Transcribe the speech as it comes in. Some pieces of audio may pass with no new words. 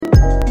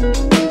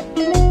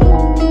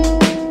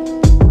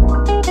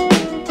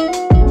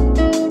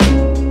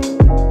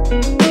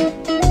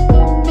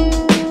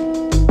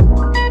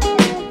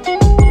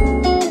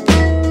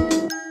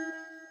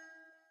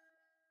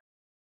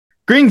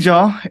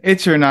Greetings, y'all.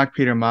 It's your knock,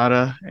 Peter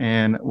Mata,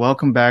 and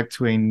welcome back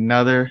to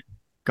another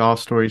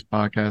Golf Stories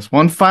podcast.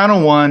 One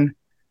final one,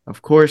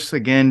 of course,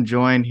 again,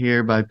 joined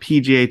here by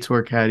PGA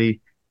Tour caddy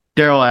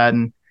Daryl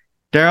Adden.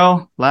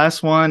 Daryl,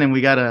 last one, and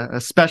we got a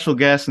special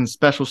guest and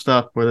special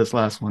stuff for this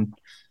last one.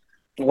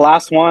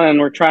 Last one, and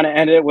we're trying to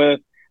end it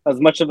with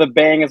as much of a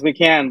bang as we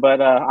can,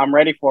 but I'm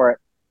ready for it.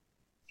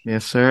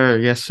 Yes, sir.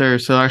 Yes, sir.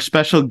 So our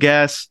special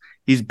guest,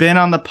 he's been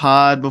on the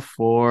pod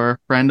before,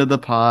 friend of the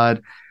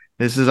pod.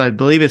 This is, I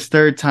believe, his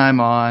third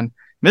time on.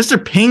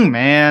 Mr. Ping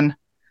Man,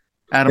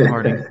 Adam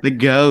Harding, the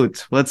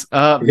GOAT. What's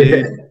up,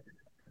 dude?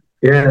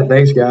 Yeah,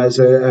 thanks, guys.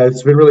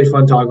 It's been really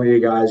fun talking with you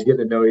guys, getting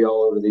to know you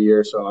all over the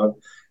year. So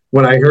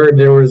when I heard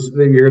you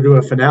were doing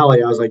a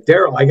finale, I was like,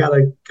 Daryl, I got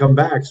to come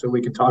back so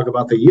we can talk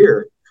about the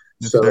year.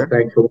 Yes, so sir.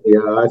 Thankfully,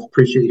 I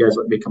appreciate you guys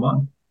letting me come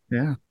on.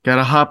 Yeah, got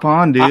to hop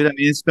on, dude. I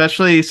mean,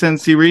 especially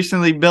since you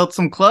recently built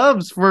some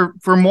clubs for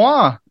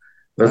moi.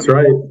 That's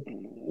right.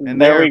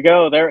 And there we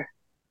go.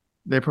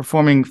 They're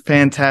performing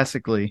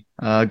fantastically.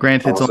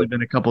 Granted, It's only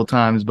been a couple of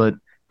times, but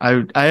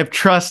I have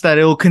trust that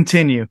it will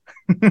continue.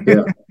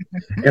 Yeah.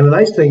 And the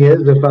nice thing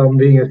is, if I'm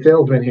being a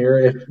salesman here,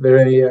 if there are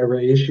any ever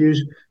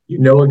issues, you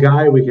know a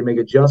guy, we can make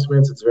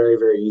adjustments. It's very,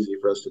 very easy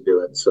for us to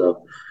do it.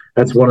 So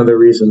that's one of the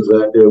reasons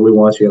that we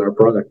want you in our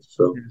product.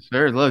 So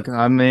sure. Look,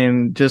 I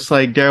mean, just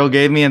like Daryl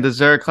gave me in the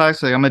Zurich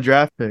Classic, I'm a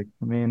draft pick.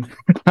 I mean,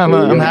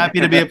 I'm happy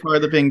to be a part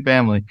of the Ping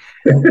family.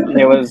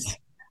 It was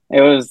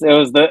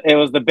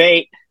the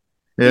bait.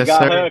 Yes, you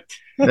got sir. Hooked.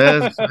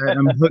 Yes,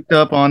 I'm hooked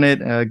up on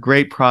it.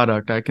 Great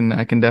product. I can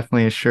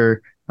definitely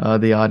assure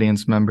the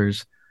audience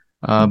members.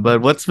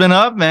 But what's been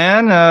up,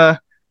 man?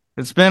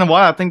 It's been a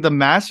while. I think the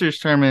Masters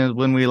tournament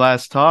when we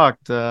last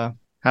talked.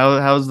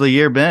 How's the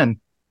year been?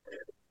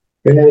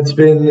 Yeah, it's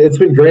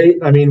been great.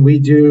 I mean, we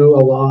do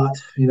a lot.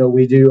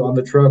 We do on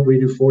the truck. We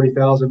do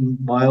 40,000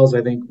 miles.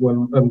 I think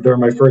when during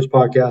my first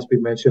podcast we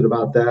mentioned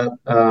about that.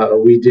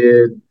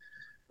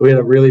 We had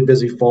a really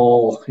busy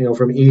fall,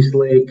 from East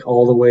Lake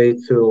all the way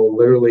till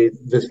literally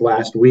this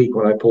last week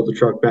when I pulled the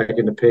truck back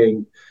into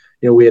Ping.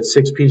 We had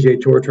 6 PGA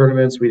Tour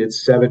tournaments. We did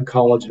 7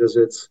 college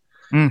visits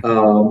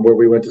where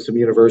we went to some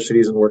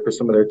universities and worked with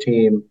some of their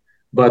team.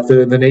 But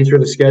the nature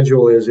of the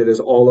schedule is it is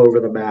all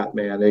over the map,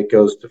 man. It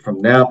goes from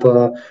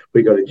Napa,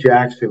 we go to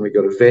Jackson, we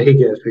go to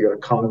Vegas, we go to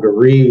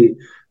Congaree.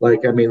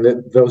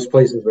 Those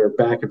places are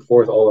back and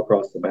forth all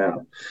across the map.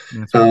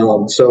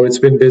 So it's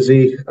been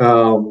busy,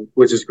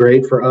 which is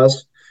great for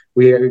us.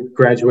 We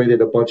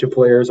graduated a bunch of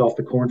players off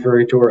the Korn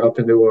Ferry Tour up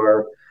into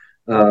our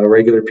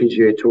regular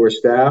PGA Tour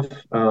staff.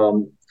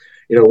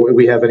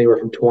 We have anywhere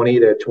from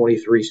 20 to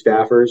 23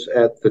 staffers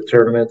at the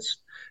tournaments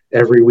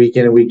every week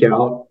in and week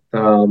out.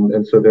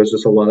 And so there's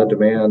just a lot of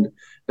demand,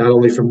 not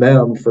only from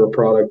them for a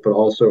product, but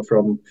also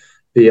from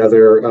the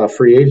other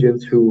free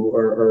agents who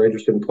are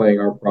interested in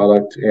playing our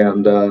product.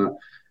 And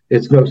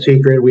it's no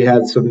secret we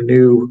had some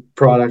new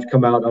product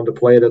come out onto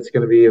play that's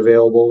going to be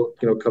available,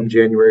 come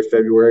January,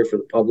 February for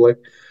the public.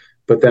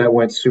 But that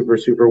went super,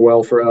 super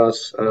well for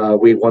us.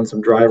 We won some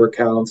driver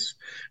counts.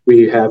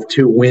 We have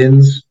 2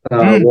 wins,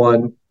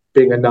 one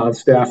being a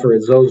non-staffer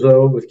at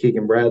Zozo with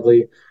Keegan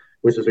Bradley,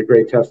 which is a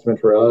great testament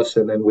for us.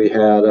 And then we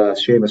had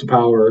Seamus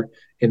Power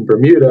in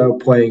Bermuda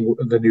playing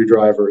the new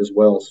driver as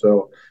well.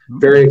 So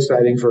very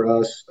exciting for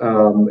us.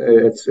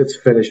 It's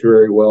finished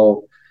very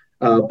well.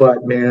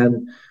 But,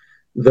 man,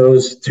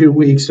 those 2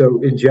 weeks,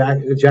 so in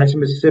Jackson,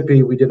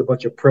 Mississippi, we did a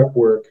bunch of prep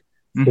work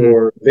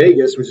for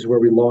Vegas, which is where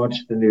we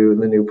launched the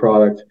new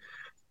product.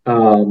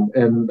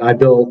 And I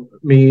built,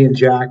 me and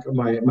Jack,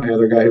 my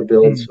other guy who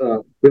builds,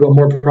 we built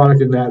more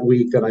product in that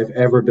week than I've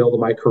ever built in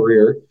my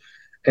career.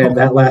 And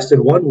that lasted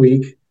 1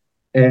 week.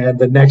 And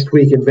the next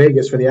week in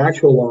Vegas for the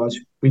actual launch,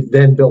 we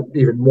then built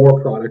even more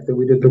product than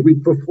we did the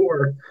week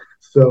before.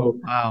 So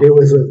It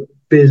was a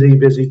busy,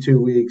 busy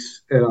 2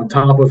 weeks. And on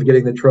top of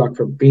getting the truck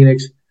from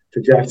Phoenix to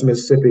Jackson,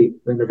 Mississippi,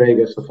 then to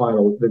Vegas,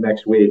 the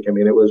next week. I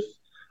mean, it was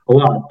a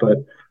lot, but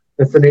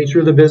that's the nature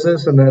of the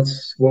business, and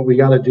that's what we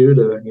got to do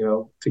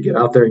to get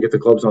out there and get the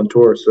clubs on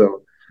tour.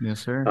 So,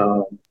 yes, sir.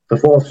 The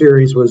fall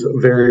series was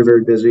very,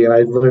 very busy, and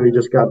I literally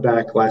just got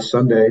back last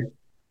Sunday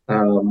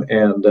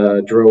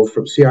and drove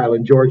from Sea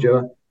Island,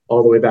 Georgia,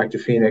 all the way back to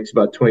Phoenix,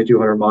 about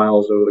 2,200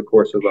 miles over the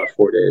course of about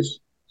 4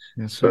 days.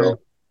 Yes, sir. So,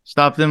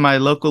 stopped in my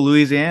local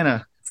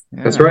Louisiana.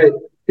 Yeah. That's right.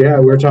 Yeah,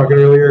 we were talking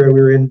earlier.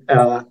 We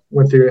were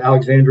went through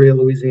Alexandria,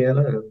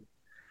 Louisiana, and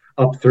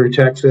up through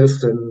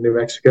Texas and New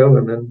Mexico,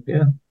 and then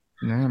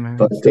Yeah, man.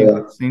 But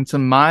seen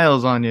some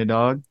miles on you,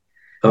 dog.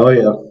 Oh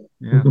yeah.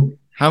 Yeah.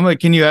 How much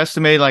can you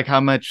estimate? Like how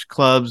much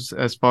clubs,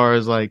 as far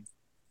as like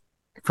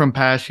from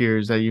past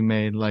years that you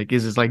made? Like,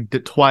 is this like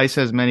twice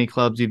as many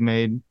clubs you've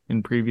made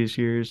in previous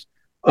years?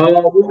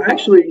 Well,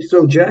 actually,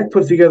 so Jack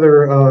put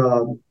together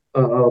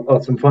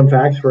some fun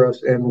facts for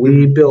us, and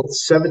we built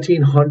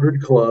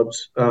 1,700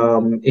 clubs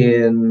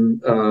in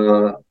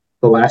the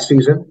last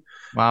season.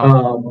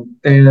 Wow.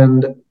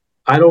 And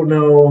I don't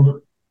know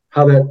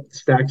how that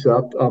stacks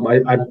up.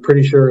 I'm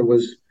pretty sure it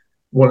was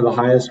one of the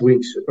highest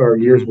weeks or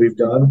years we've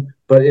done.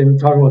 But in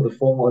talking about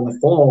in the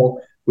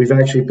fall, we've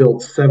actually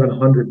built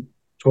 700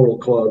 total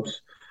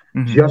clubs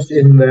Mhm. just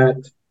in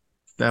that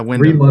That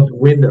window. 3-month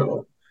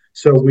window.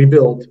 So we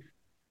built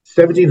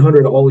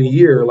 1,700 all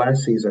year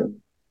last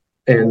season,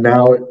 and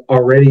now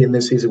already in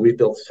this season we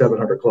built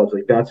 700 clubs.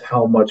 Like that's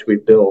how much we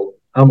built.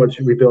 How much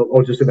we built?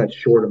 Oh, just in that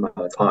short amount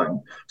of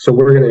time. So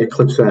we're going to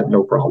eclipse that,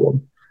 no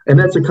problem. And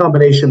that's a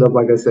combination of,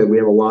 like I said, we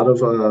have a lot of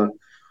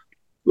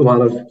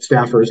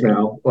staffers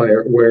now,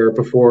 where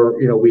before,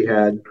 we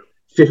had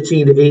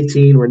 15 to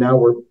 18, where now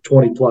we're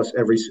 20 plus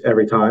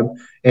every time,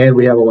 and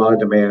we have a lot of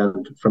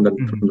demand from the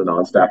Mhm.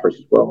 non-staffers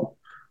as well.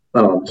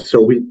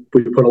 So we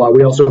put a lot.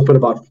 We also put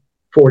about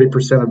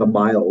 40% of the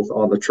miles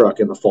on the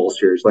truck in the fall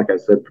series, like I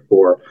said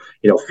before.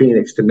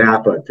 Phoenix to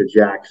Napa to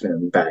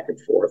Jackson, back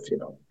and forth.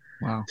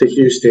 Wow. To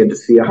Houston to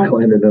Sea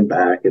Island and then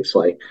back. It's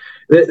like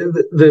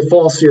the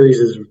fall series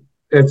is.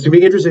 It's to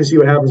be interesting to see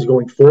what happens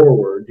going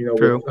forward.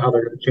 True. With how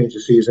they're going to change the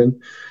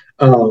season.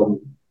 Um,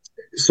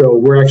 so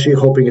we're actually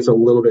hoping it's a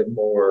little bit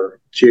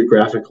more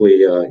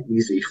geographically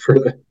easy for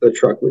the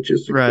truck, which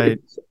is Right.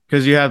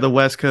 Because you have the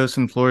West Coast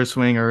and Florida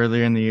swing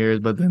earlier in the years,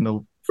 but then the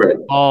right.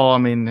 fall, I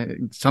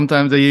mean,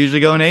 sometimes they usually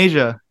go in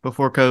Asia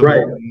before COVID,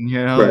 Right.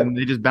 and, and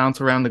they just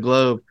bounce around the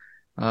globe.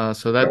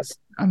 So that's,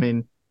 I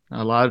mean,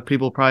 a lot of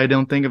people probably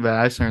don't think of that.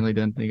 I certainly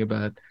didn't think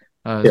about it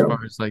as far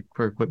as like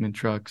for equipment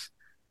trucks.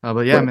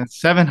 But yeah, man,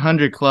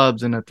 700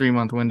 clubs in a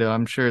 3-month window.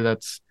 I'm sure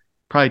that's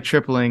probably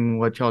tripling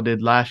what y'all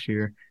did last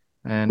year.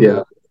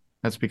 And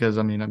that's because,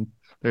 I mean,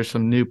 there's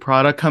some new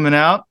product coming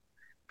out.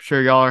 I'm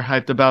sure y'all are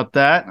hyped about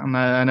that.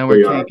 I know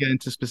we can't get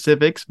into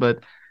specifics,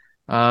 but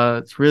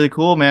it's really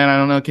cool, man. I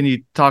don't know. Can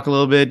you talk a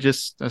little bit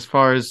just as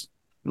far as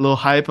a little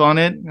hype on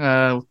it?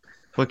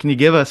 What can you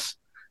give us?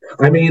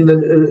 I mean,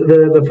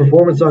 the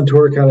performance on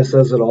tour kind of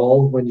says it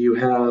all. When you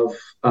have,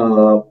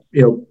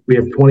 we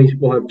have 20,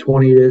 we'll have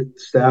 20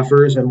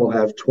 staffers, and we'll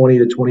have 20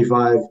 to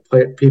 25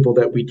 people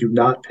that we do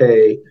not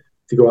pay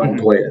to go out and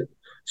play it.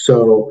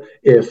 So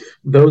if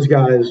those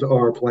guys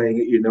are playing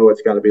it,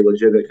 it's got to be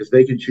legitimate, because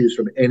they can choose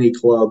from any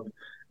club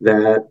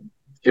that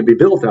can be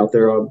built out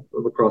there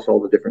across all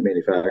the different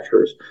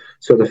manufacturers.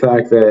 So the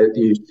fact that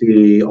you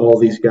see all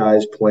these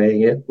guys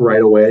playing it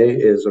right away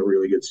is a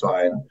really good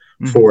sign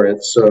for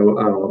it.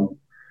 So,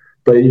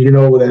 but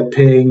that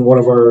paying, one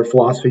of our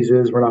philosophies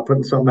is we're not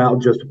putting something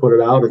out just to put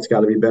it out. It's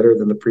got to be better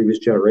than the previous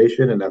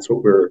generation, and that's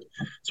what we're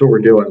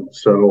doing.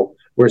 So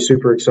we're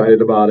super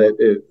excited about it.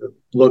 It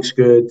looks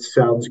good,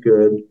 sounds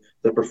good.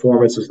 The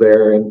performance is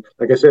there, and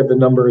like I said, the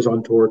numbers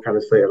on tour kind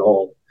of say it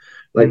all.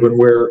 Like when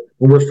we're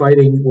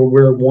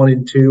 1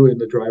 and 2 in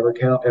the driver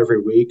count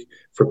every week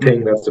for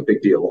ping, that's a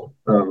big deal.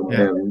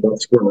 And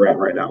that's where we're at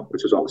right now,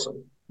 which is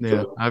awesome.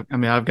 Yeah, so,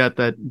 I've got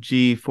that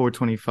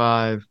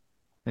G425,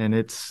 and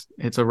it's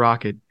a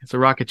rocket. It's a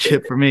rocket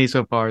ship for me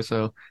so far.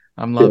 So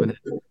I'm loving it.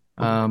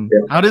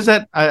 How does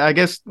that? I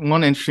guess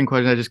one interesting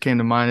question that just came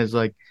to mind is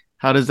like,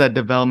 how does that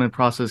development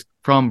process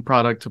from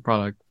product to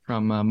product,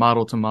 from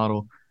model to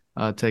model,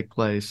 take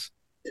place?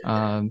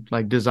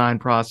 Like design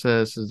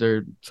process, is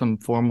there some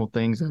formal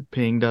things that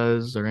Ping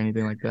does or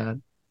anything like that?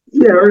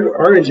 Yeah,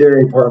 our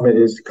engineering department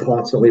is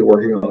constantly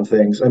working on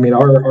things. I mean,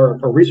 our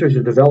research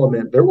and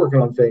development, they're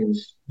working on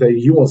things that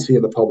you won't see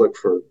in the public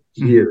for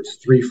years,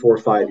 3, 4,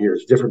 5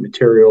 years, different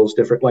materials,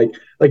 different, like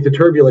the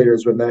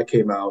turbulators. When that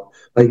came out,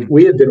 like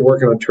we had been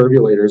working on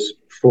turbulators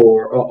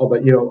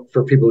but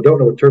for people who don't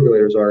know what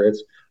turbulators are,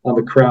 it's on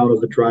the crown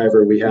of the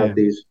driver. We have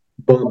these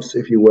bumps,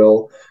 if you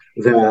will,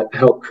 that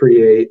help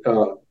create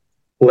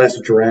less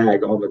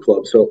drag on the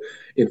club. So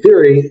in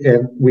theory,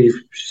 and we've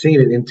seen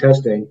it in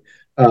testing,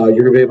 you're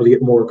going to be able to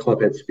get more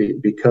club head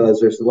speed because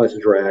there's less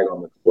drag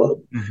on the club.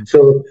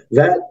 So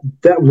that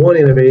one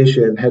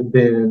innovation had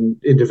been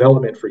in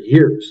development for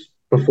years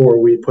before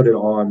we put it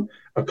on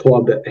a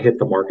club that hit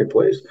the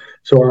marketplace.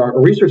 So our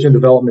research and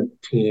development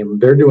team,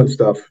 they're doing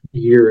stuff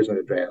years in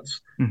advance.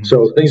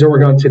 So things that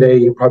we're on today,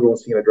 you probably won't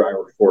see in a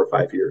driver for 4 or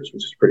 5 years,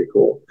 which is pretty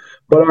cool.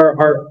 But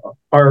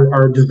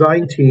our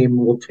design team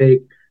will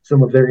take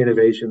some of their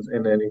innovations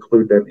and then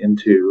include them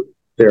into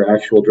their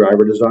actual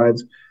driver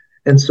designs.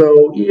 And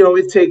so,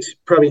 it takes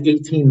probably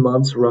 18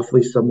 months,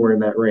 roughly somewhere in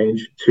that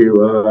range,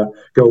 to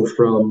go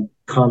from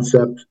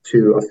concept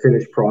to a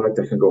finished product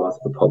that can go out to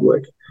the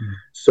public.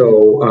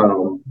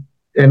 So,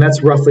 and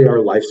that's roughly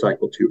our life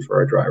cycle too for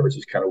our drivers,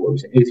 is kind of what we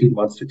say, 18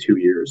 months to 2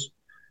 years.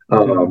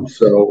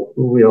 So,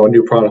 a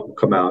new product will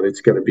come out.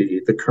 It's going to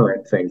be the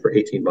current thing for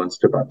 18 months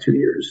to about 2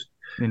 years.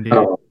 Indeed.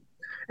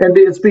 And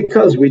it's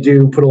because we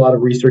do put a lot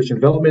of research and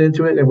development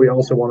into it, and we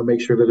also want to make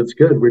sure that it's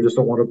good. We just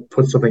don't want to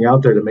put something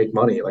out there to make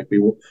money. Like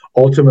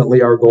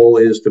ultimately, our goal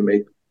is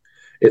to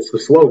it's the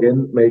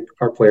slogan, make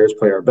our players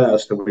play our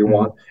best, and we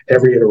want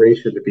every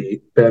iteration to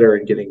be better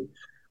and getting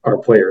our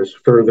players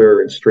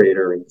further and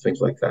straighter and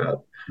things like that.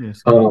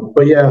 Yes.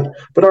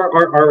 But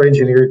our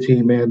engineer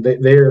team, man,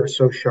 they are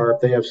so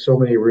sharp. They have so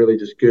many really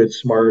just good,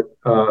 smart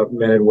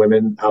men and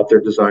women out there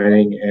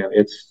designing,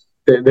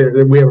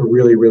 and we have a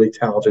really, really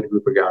talented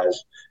group of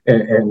guys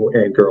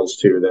and girls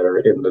too that are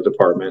in the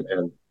department,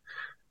 and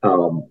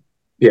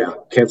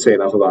can't say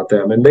enough about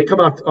them. And they come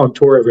out on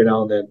tour every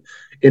now and then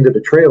into the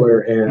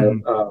trailer,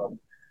 and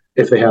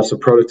if they have some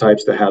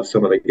prototypes to have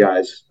some of the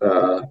guys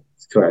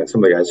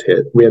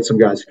hit. We had some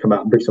guys come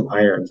out and bring some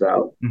irons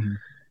out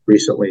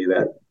recently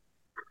that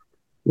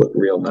look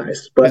real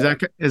nice.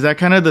 But is that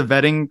kind of the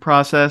vetting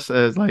process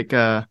as like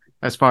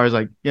as far as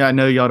like, yeah, I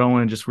know y'all don't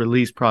want to just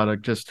release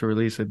product just to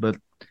release it, but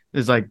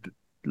is like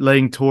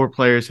letting tour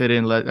players hit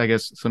in, let I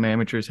guess some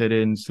amateurs hit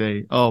in and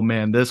say, oh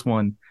man, this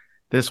one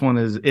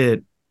is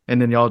it,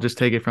 and then y'all just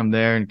take it from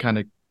there and kind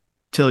of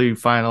till you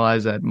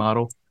finalize that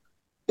model?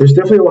 There's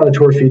definitely a lot of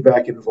tour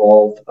feedback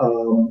involved.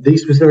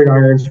 These specific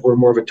irons were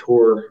more of a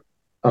tour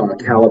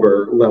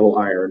caliber level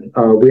iron.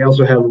 We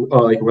also have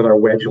like with our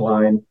wedge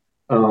line,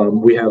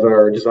 we have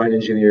our design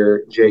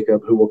engineer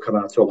Jacob, who will come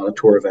out to a lot of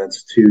tour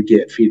events to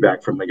get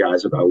feedback from the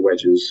guys about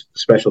wedges,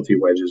 specialty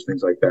wedges,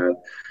 things like that.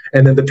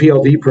 And then the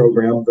PLD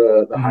program,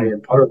 the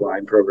high-end putter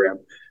line program,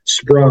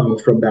 sprung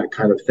from that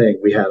kind of thing.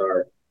 We had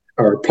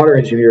our putter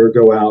engineer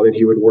go out and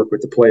he would work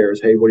with the players.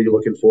 Hey, what are you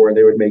looking for? And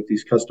they would make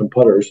these custom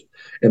putters.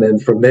 And then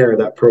from there,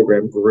 that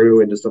program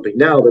grew into something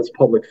now that's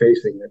public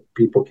facing that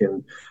people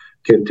can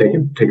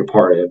take a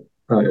part in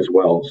as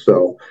well.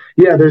 So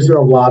yeah, there's a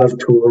lot of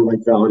tour like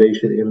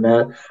validation in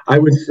that. I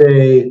would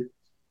say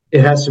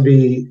it has to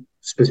be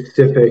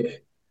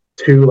specific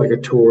to like a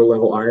tour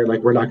level iron.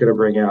 Like we're not going to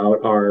bring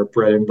out our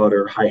bread and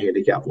butter high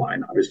handicap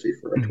line, obviously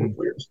for our tour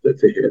players to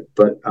hit,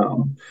 but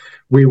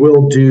we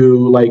will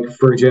do, like,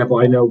 for example,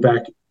 I know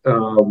back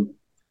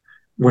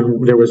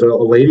when there was a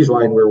ladies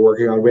line we were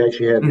working on, we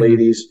actually had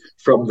ladies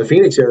from the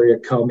Phoenix area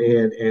come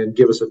in and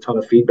give us a ton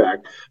of feedback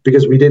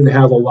because we didn't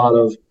have a lot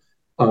of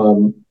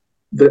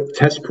the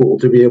test pool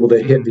to be able to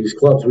hit these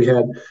clubs. We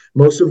had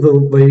most of the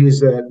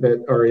ladies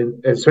that are in,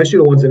 especially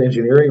the ones in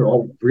engineering, are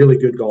all really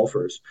good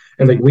golfers.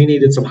 And like we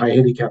needed some high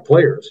handicap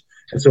players.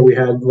 And so we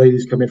had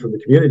ladies come in from the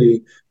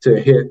community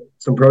to hit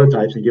some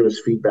prototypes and give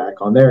us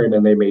feedback on there. And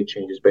then they made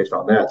changes based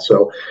on that.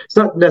 So it's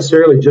not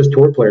necessarily just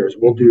tour players.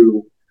 We'll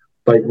do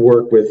like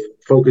work with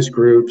focus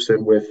groups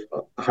and with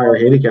higher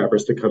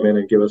handicappers to come in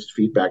and give us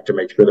feedback to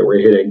make sure that we're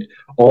hitting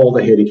all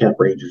the handicap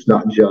ranges,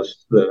 not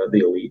just the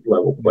elite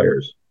level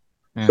players.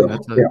 Man, so,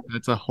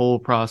 that's a whole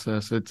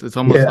process. It's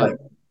almost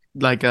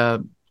like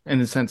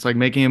in a sense like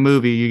making a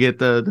movie. You get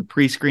the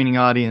pre-screening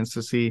audience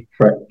to see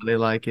how they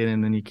like it,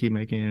 and then you keep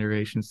making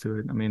iterations to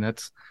it. I mean,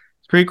 it's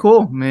pretty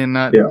cool. I mean,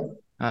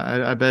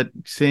 I bet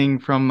seeing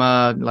from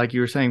like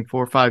you were saying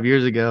 4 or 5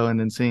 years ago, and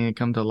then seeing it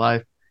come to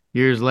life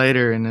years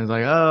later, and it's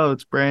like, oh,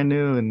 it's brand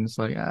new, and it's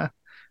like,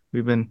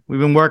 we've been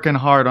working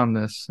hard on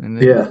this, and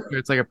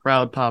it's like a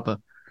proud papa.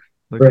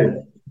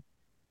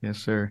 Yes,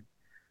 sir.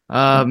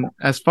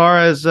 As far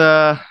as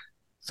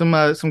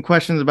some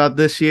questions about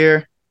this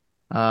year,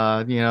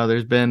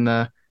 there's been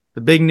the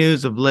big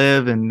news of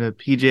LIV and the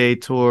PGA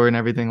Tour and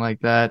everything like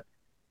that.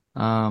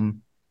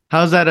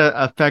 How's that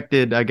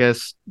affected, I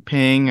guess,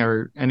 Ping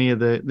or any of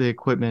the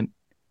equipment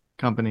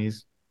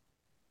companies?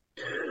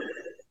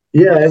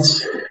 Yeah,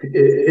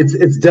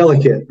 it's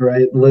delicate,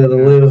 right?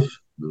 LIV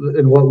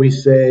and what we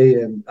say,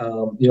 and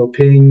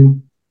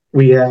Ping.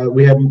 We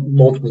had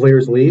multiple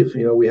players leave.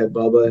 We had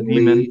Bubba and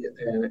Neiman. Lee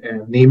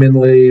and Neiman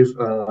leave.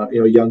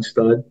 Young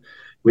stud.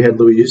 We had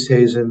Louis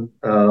Oosthuizen.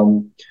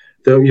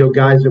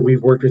 Guys that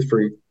we've worked with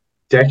for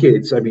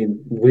decades. I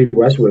mean, Lee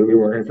Westwood, we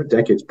were in for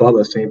decades.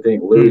 Bubba, same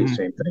thing. Louis,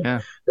 same thing.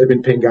 Yeah. They've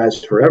been Ping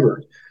guys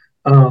forever.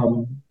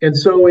 And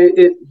so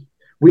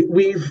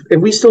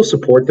we still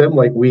support them.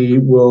 Like we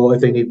will,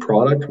 if they need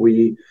product,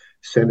 we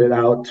send it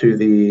out to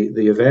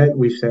the event.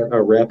 We sent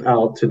a rep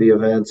out to the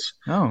events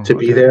to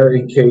be there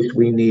in case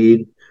we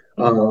need,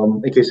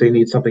 in case they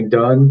need something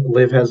done.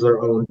 LIV has their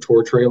own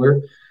tour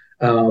trailer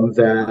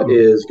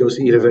that goes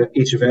to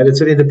each event.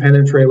 It's an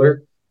independent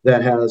trailer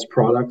that has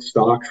product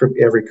stock from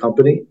every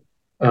company.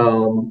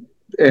 So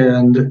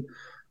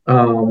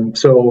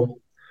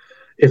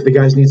if the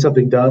guys need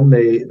something done,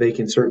 they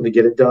can certainly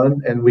get it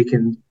done, and we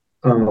can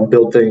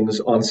build things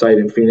on site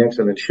in Phoenix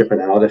and then ship it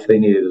out if they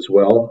need it as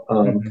well.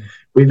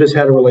 We've just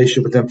had a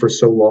relationship with them for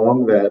so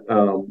long that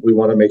we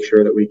want to make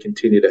sure that we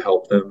continue to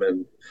help them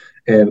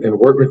and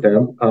work with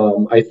them.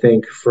 I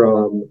think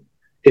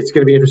it's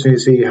going to be interesting to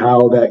see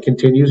how that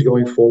continues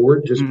going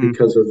forward, just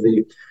because of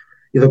the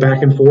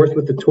back and forth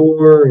with the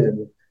tour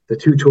and the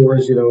two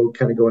tours,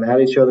 kind of going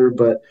at each other.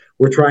 But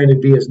we're trying to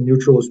be as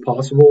neutral as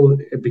possible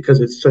because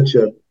it's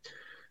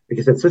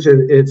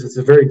it's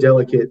a very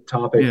delicate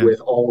topic with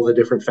all the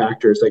different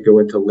factors that go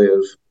into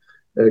LIV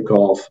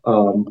golf.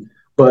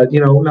 But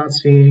not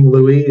seeing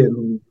Louis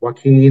and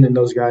Joaquin and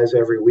those guys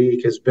every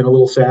week has been a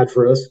little sad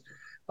for us.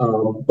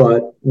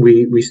 But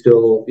we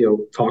still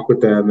talk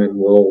with them, and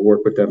we'll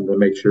work with them to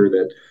make sure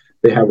that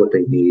they have what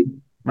they need.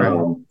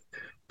 Right.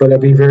 But I'd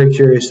be very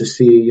curious to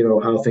see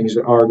how things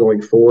are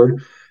going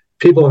forward.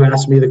 People have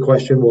asked me the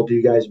question, well, are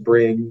you guys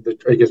going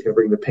to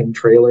bring the Ping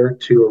trailer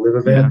to a LIV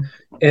event?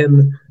 Yeah.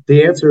 And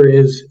the answer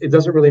is it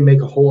doesn't really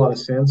make a whole lot of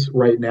sense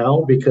right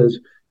now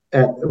because,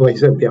 like I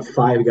said, we have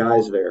 5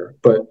 guys there.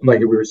 But like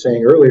we were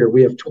saying earlier,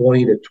 we have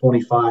 20 to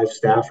 25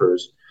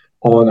 staffers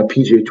on a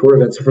PGA Tour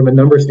event. So from a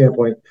number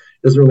standpoint, it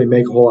doesn't really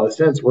make a whole lot of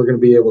sense. We're going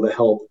to be able to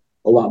help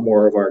a lot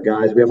more of our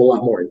guys. We have a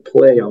lot more in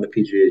play on the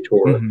PGA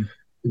Tour Mm-hmm.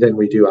 than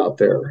we do out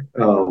there,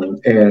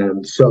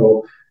 and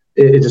so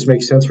it just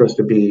makes sense for us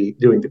to be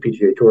doing the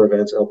PGA Tour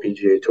events,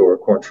 LPGA Tour,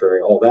 Korn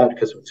Ferry, all that,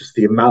 because of just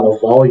the amount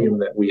of volume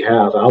that we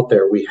have out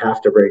there. We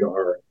have to bring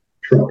our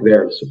truck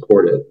there to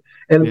support it.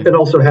 And Yeah. it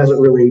also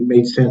hasn't really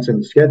made sense in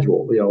the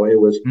schedule.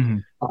 It was Mm-hmm.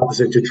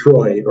 opposite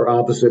Detroit or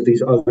opposite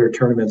these other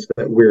tournaments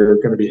that we're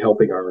going to be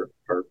helping our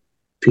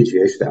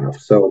PGA staff.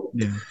 So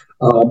Yeah.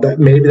 that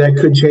maybe that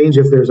could change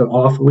if there's an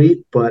off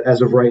week, but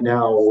as of right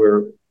now,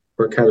 we're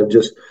kind of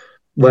just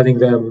letting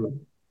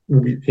them.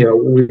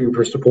 We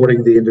were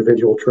supporting the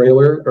individual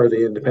trailer or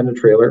the independent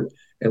trailer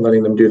and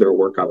letting them do their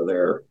work out of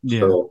there. Yeah.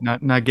 So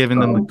Not giving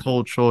them the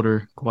cold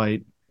shoulder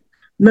quite.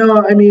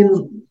 no, I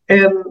mean,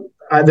 and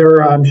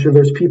I'm sure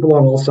there's people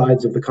on all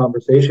sides of the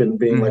conversation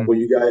being like, well,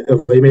 you guys,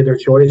 if they made their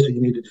choice, so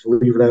you need to just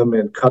leave them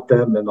and cut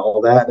them and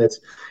all that. And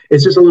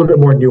it's just a little bit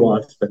more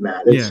nuanced than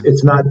that.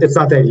 It's not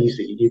that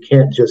easy. You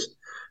can't just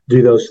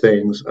do those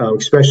things,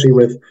 especially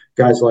with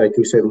guys like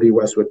we said, Lee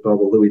Westwood,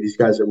 Bubba Louie, these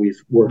guys that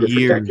we've worked with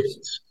for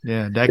decades.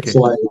 Yeah, decades. It's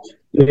like,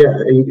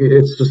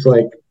 it's just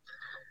like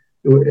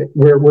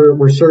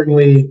we're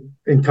certainly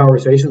in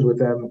conversations with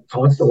them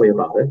constantly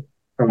about it.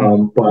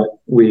 But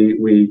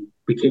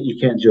you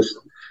can't just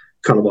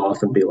cut them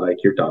off and be like,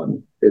 you're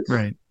done.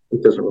 Right.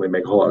 It doesn't really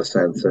make a whole lot of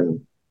sense. And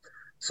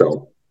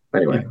so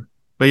anyway. Yeah.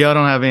 But y'all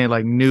don't have any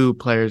like new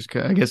players.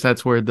 I guess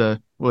that's where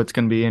what's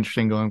going to be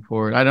interesting going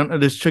forward. I don't know.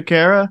 Is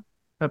Chikara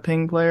a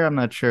ping player? I'm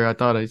not sure. I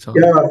thought I saw.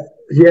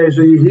 Yeah.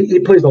 So he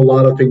plays a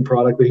lot of ping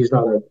product, but he's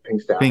not a ping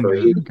staffer.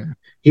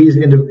 He's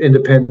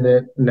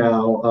independent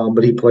now,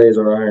 but he plays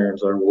our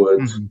irons, our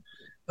woods.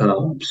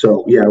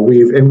 So yeah,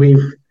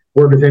 we've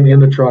worked with him in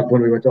the truck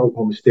when we went to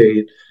Oklahoma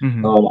State. I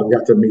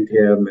got to meet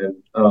him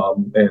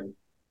and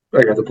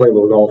I got to play a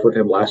little golf with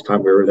him last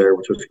time we were there,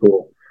 which was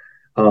cool.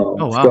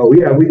 Oh wow! So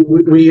yeah,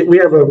 we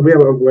have a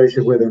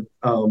relationship with him,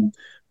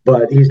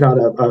 but he's not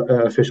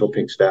an official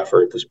pink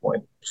staffer at this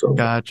point. So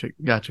gotcha.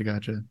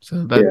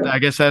 So I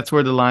guess that's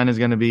where the line is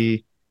going to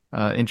be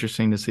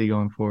interesting to see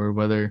going forward.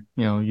 Whether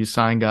you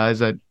sign guys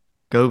that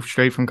go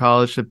straight from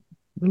college to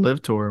the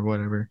Live Tour or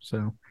whatever.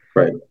 So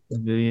right,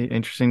 it'll be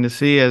interesting to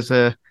see as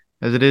it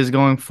is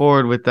going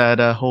forward with that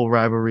whole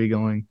rivalry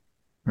going.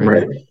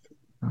 Right.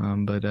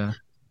 But yeah,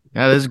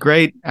 this is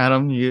great,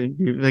 Adam.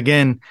 You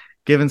again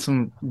given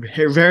some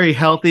very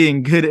healthy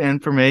and good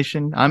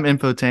information. I'm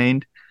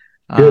infotained.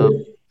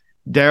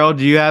 Daryl,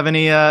 do you have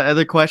any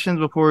other questions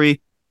before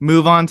we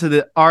move on to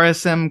the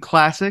RSM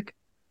Classic?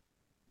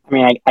 I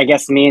mean, I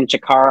guess me and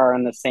Chikara are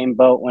in the same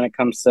boat when it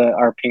comes to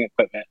our ping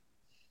equipment.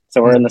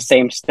 So we're in the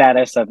same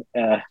status of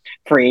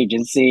free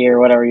agency or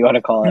whatever you want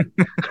to call it.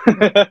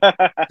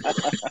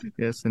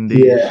 Yes,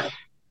 indeed. Yeah.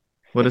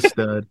 What a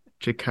stud.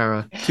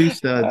 Chikara. 2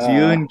 studs.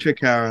 You and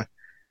Chikara.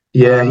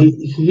 Yeah,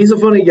 he's a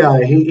funny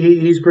guy.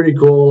 He's pretty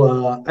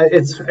cool.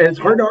 It's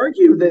hard to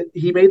argue that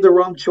he made the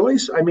wrong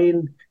choice. I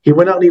mean, he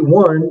went out and he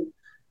won.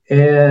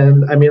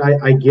 And I mean,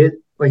 I get,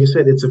 like I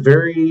said, it's a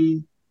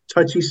very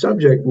touchy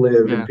subject,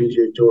 Live and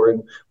PGA Tour,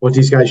 and what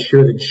these guys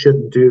should and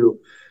shouldn't do.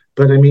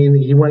 But I mean,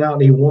 he went out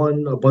and he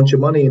won a bunch of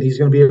money, and he's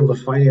going to be able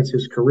to finance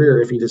his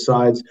career if he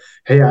decides,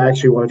 hey, I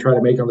actually want to try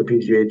to make on the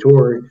PGA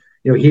Tour.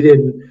 He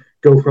didn't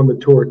go from the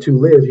tour to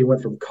Live; he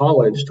went from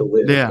college to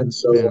Live, and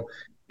so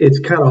it's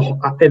kind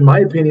of, in my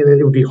opinion,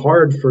 it would be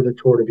hard for the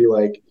tour to be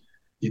like,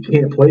 you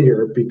can't play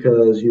here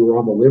because you were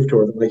on the Live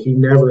Tour. Like he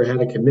never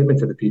had a commitment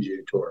to the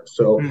PGA Tour.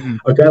 So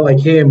a guy like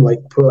him,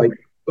 like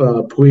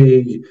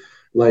Puig,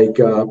 like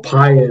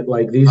Pyatt,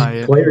 like these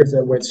players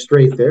that went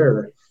straight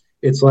there,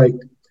 it's like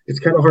it's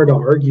kind of hard to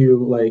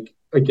argue like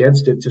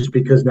against it just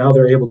because now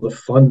they're able to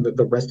fund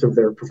the rest of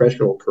their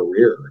professional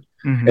career.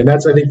 And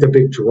that's, I think, the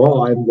big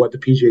draw and what the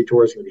PGA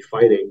Tour is going to be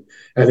fighting.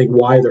 I think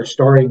why they're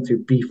starting to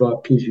beef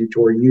up PGA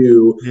Tour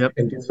U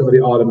and get some of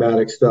the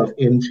automatic stuff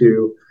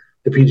into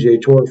the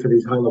PGA Tour for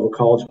these high-level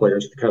college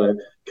players to kind of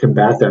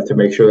combat that, to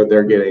make sure that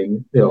they're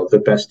getting,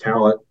 the best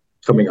talent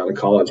coming out of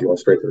college going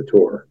straight to the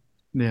tour.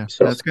 Yeah,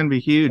 so that's going to be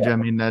huge. I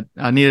mean, that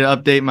I need to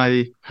update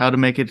my how to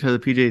make it to the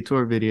PGA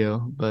Tour video,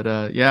 but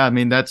I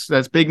mean that's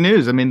big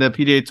news. I mean, the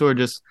PGA Tour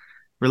just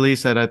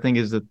released that. I think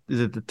is it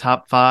the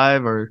top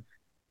 5 or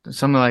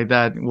something like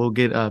that. We'll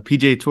get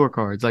PGA Tour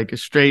cards, like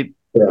straight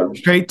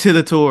to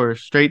the tour,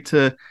 straight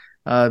to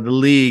the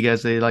league,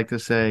 as they like to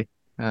say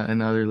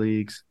in other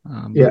leagues.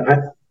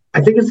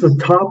 I think it's the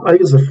top. I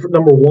think it's the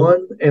number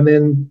 1, and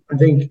then I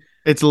think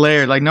it's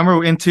layered, like number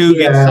 1 and 2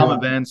 get some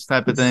events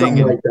type of thing,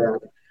 something like that.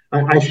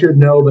 I should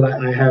know, but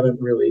I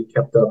haven't really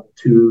kept up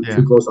too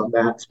close on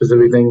that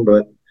specific thing.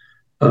 But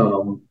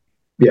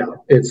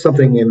it's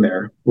something in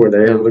there where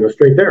they're able to go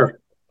straight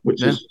there,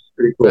 which is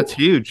pretty cool. That's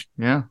huge.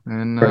 Yeah.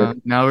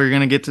 And now we're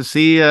going to get to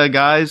see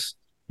guys,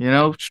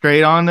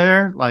 straight on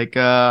there. Like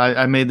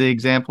I made the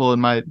example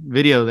in my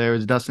video there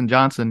is Dustin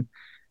Johnson,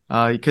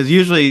 because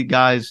usually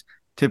guys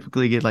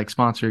typically get like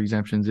sponsor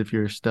exemptions if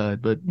you're a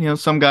stud. But,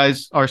 some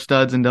guys are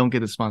studs and don't get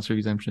the sponsor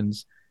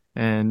exemptions.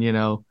 And,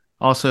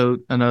 also,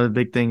 another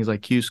big thing is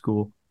like Q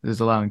School is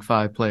allowing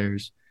 5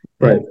 players.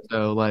 Right. And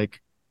so, like,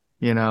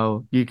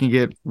 you can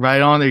get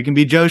right on there. You can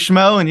be Joe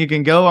Schmo and you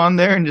can go on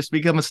there and just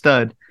become a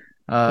stud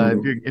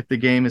if the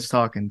game is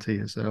talking to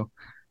you. So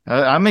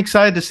I'm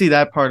excited to see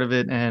that part of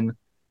it. And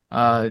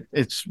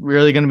it's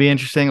really going to be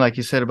interesting, like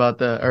you said about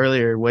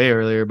way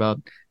earlier about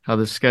how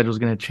the schedule is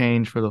going to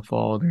change for the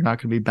fall. They're not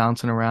going to be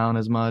bouncing around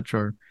as much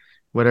or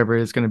whatever.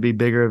 It's going to be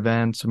bigger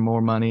events and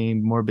more money,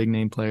 more big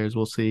name players.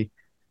 We'll see.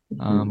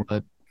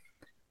 But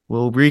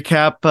we'll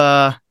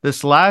recap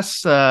this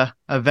last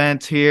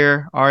event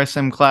here,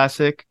 RSM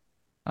Classic.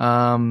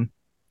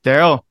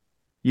 Daryl,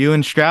 you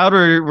and Stroud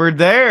were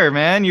there,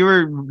 man. You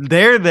were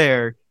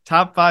there.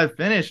 Top 5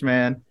 finish,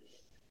 man.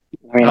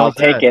 I mean, I'll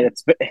take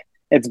it.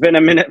 It's been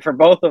a minute for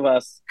both of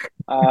us.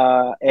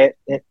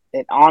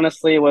 It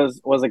honestly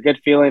was a good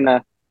feeling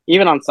to,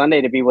 even on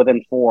Sunday, to be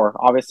within 4.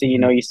 Obviously,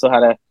 you still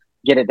had to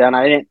get it done.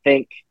 I didn't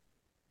think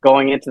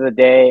going into the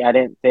day,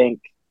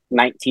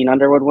 19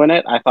 under would win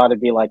it. I thought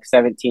it'd be like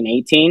 17,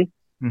 18.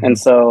 And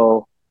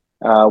so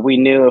we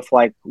knew if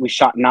we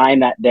shot 9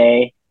 that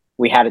day,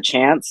 we had a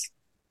chance.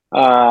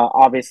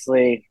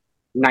 Obviously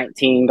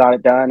 19 got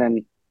it done.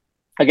 And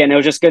again, it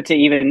was just good to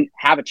even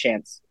have a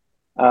chance.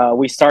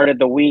 We started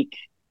the week,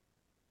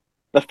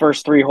 the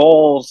first 3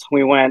 holes,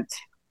 we went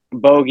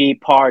bogey,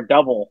 par,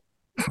 double.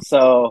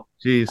 So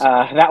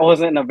that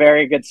wasn't a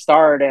very good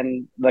start.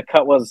 And the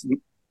cut was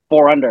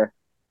 4 under.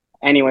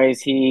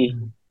 Anyways, he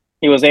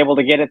was able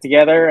to get it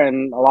together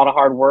and a lot of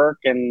hard work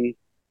and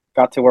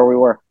got to where we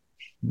were.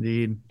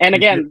 Indeed. And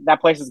again, that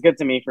place is good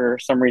to me for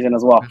some reason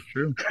as well. That's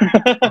true.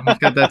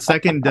 Almost got that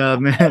second dub,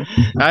 man.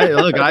 I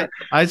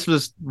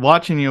was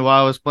watching you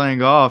while I was playing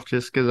golf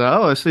just because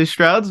I see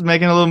Stroud's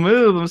making a little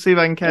move. Let me see if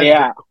I can catch it.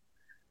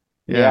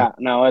 Yeah.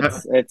 No, it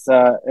was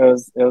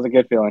a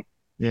good feeling.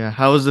 Yeah.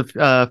 How was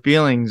the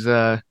feelings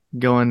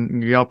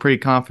going? Y'all pretty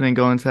confident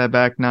going to that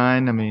back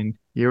 9? I mean,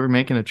 you were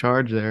making a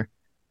charge there.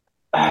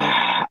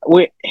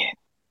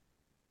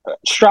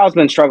 Stroud's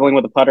been struggling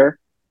with the putter.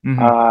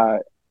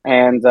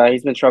 And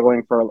he's been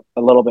struggling for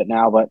a little bit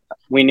now, but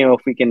we knew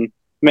if we can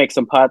make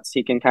some putts,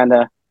 he can kind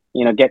of,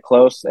 get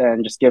close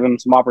and just give him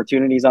some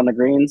opportunities on the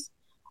greens.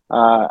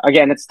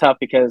 Again, it's tough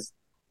because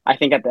I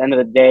think at the end of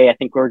the day, I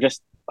think we're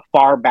just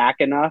far back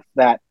enough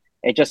that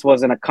it just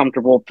wasn't a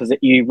comfortable position.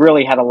 You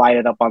really had to light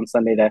it up on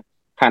Sunday to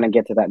kind of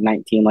get to that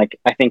 19. Like,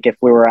 I think if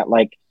we were at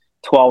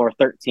 12 or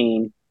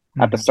 13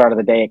 at the start of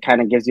the day, it kind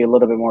of gives you a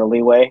little bit more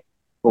leeway.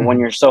 But when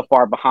you're so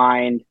far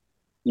behind,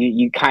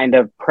 you kind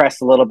of press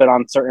a little bit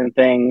on certain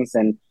things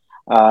and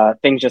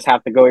things just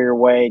have to go your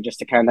way just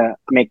to kind of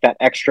make that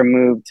extra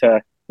move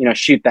to,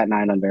 shoot that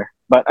 9 under.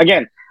 But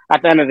again,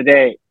 at the end of the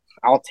day,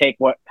 I'll take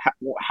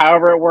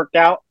however it worked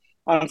out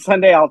on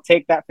Sunday. I'll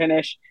take that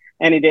finish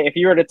any day. If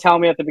you were to tell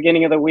me at the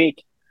beginning of the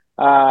week,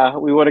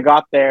 we would have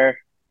got there,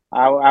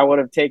 I would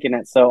have taken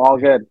it. So all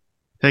good.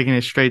 Taking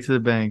it straight to the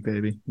bank,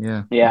 baby.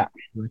 Yeah. Yeah.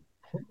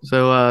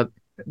 So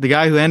the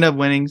guy who ended up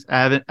winning,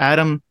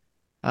 Adam,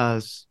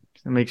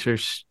 make sure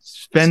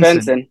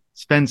Svensson.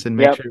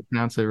 Make sure you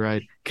pronounce it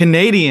right.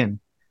 Canadian.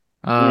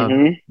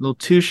 Little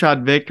 2-shot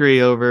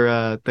victory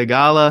over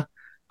Thegala,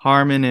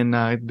 Harmon, and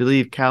I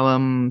believe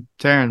Callum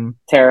Taram.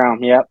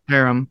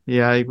 Taram,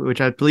 yeah,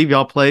 which I believe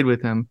y'all played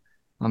with him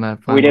on that.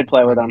 We did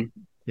play with him.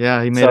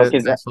 Yeah, he made a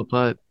nice little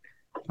putt.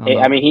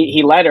 I mean,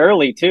 he led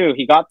early too.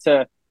 He got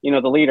to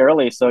the lead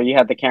early, so you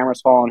had the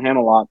cameras following him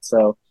a lot.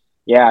 So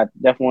yeah,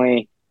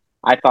 definitely.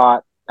 I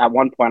thought at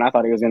one point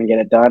he was going to get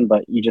it done,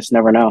 but you just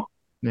never know.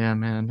 Yeah,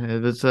 man,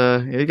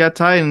 it got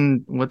tight,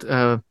 and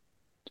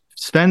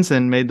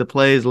Svensson made the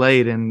plays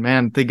late, and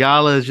man,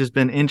 Thegala has just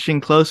been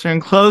inching closer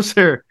and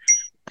closer.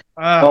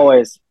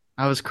 Always.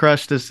 I was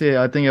crushed to see it.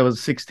 I think it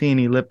was 16.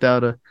 He lipped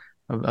out a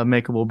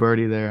makeable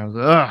birdie there. I was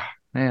like,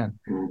 man.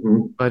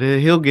 But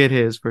he'll get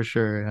his for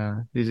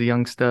sure. He's a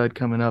young stud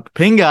coming up.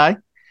 Ping guy.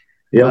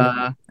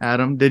 Yeah.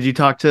 Adam, did you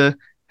talk to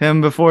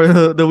him before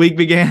the week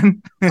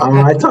began?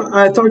 I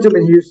talked to him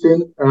in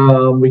Houston.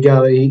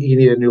 He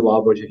needed a new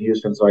lob wedge in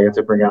Houston, so I got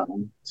to bring out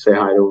and say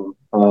hi to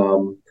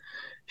him.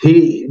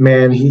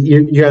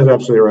 You guys are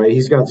absolutely right.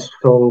 He's got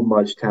so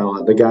much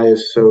talent. The guy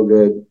is so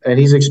good, and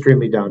he's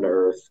extremely down to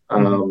earth.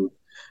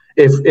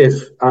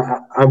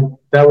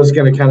 That was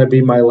going to kind of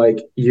be my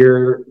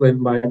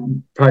my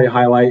probably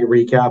highlight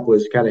recap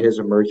was kind of his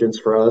emergence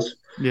for us.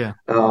 Yeah.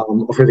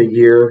 For the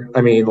year.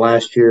 I mean,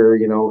 last year,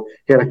 he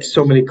had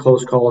so many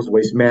close calls,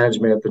 Waste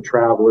Management at the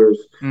Travelers.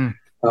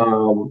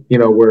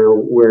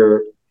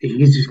 Where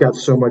he's just got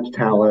so much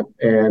talent,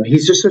 and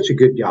he's just such a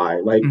good guy.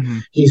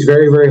 He's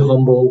very, very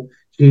humble.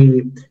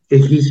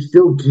 He's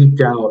still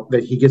geeked out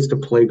that he gets to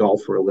play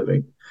golf for a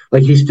living.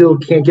 He still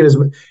can't get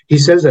he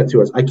says that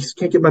to us. I just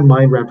can't get my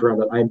mind wrapped around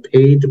that I'm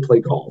paid to play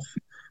golf.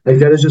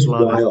 That is just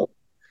wild.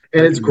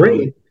 And it's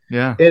great.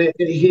 Yeah. And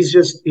he's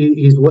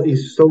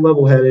so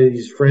level-headed.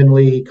 He's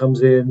friendly. He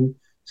comes in,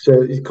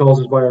 so he calls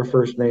us by our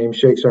first name,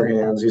 shakes our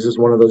hands. He's just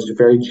one of those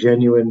very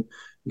genuine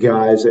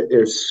guys that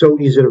are so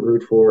easy to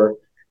root for.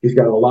 He's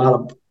got a lot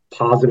of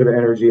positive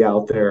energy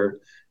out there,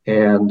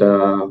 and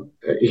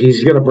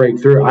he's going to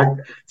break through.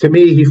 To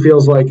me, he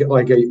feels like a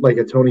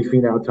Tony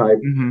Finau type,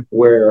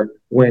 where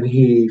when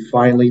he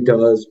finally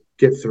does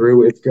get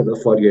through, the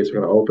floodgates are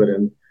going to open,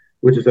 and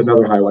which is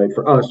another highlight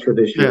for us for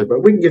this year.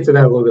 But we can get to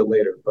that a little bit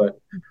later. But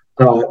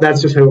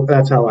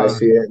that's how I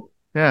see it.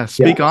 Yeah,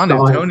 speak on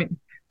it,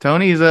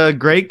 Tony's a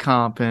great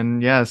comp,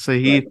 and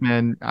Sahith, right.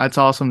 Man, that's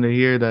awesome to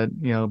hear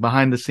that,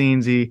 behind the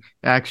scenes he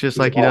acts just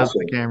like he does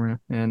with the camera,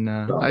 and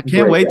I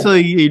can't wait till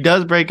he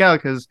does break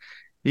out, because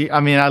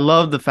I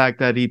love the fact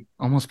that he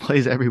almost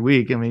plays every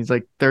week. I mean, he's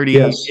like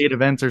 38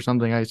 events or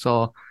something I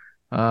saw.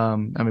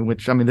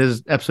 This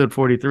is episode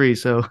 43,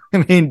 so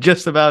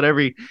just about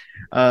every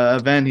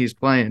event he's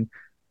playing.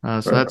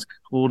 So that's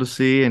cool to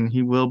see, and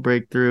he will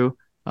break through.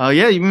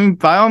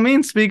 By all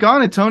means, speak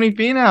on it. Tony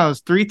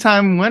Finau's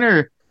 3-time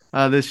winner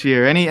this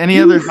year. Any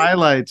other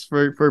highlights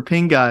for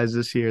Ping guys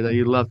this year that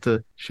you'd love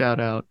to shout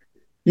out?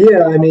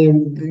 Yeah,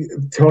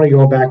 Tony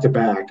going back to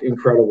back,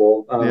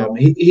 incredible.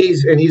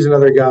 He's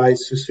another guy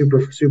who's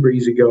super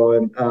easy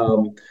going.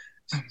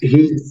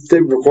 He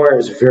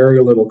requires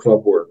very little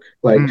club work.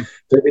 Like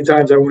there many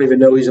times I won't even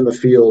know he's in the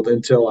field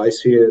until I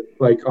see it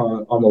like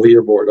on the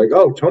leaderboard. Like,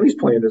 oh, Tony's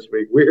playing this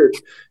week. Weird.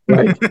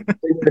 Like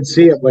you can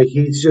see it. Like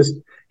he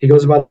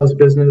goes about his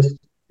business.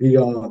 He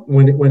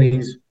when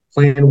he's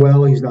playing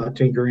well, he's not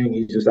tinkering.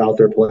 He's just out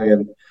there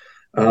playing.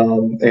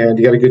 And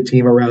you got a good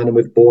team around him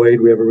with Boyd.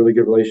 We have a really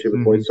good relationship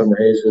with Boyd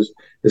Summerhays,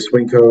 his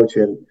swing coach,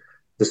 and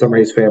the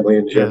Summerhays family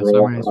in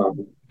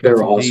general.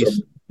 They're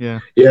awesome.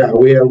 Yeah,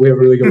 we have a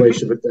really good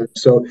relationship with them.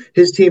 So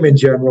his team in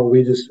general,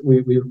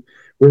 we're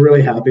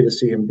really happy to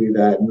see him do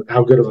that, and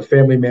how good of a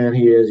family man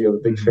he is. You have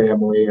a big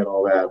family and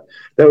all that.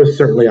 That was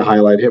certainly a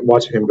highlight.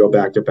 Watching him go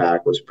back to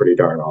back was pretty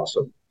darn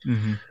awesome.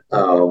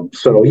 That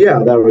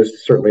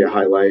was certainly a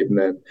highlight. And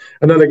then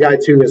another guy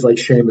too is like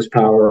Seamus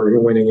Power,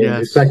 winning in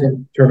his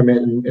second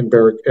tournament at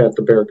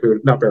the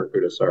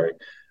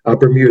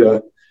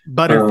Bermuda.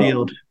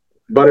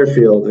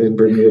 Butterfield in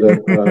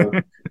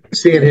Bermuda.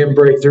 Seeing him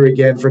break through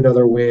again for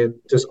another win,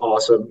 just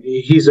awesome.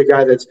 He's a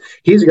guy that's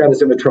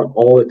in the truck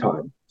all the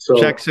time. So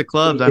checks the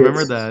clubs. I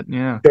remember that.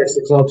 Yeah, checks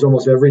the clubs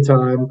almost every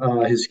time.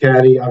 His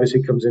caddy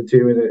obviously comes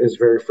into and is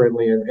very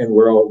friendly, and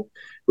we're all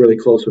really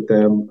close with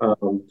them.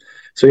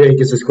 He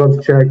gets his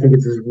clubs checked. He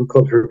gets his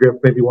clubs grip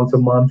maybe once a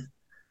month,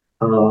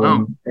 but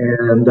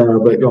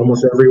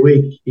almost every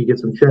week he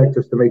gets them checked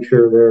just to make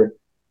sure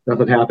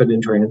nothing happened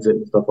in transit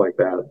and stuff like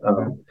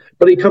that.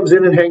 But he comes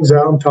in and hangs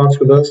out and talks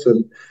with us,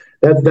 and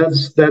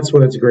that's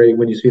when it's great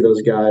when you see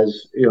those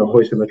guys,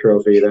 hoisting the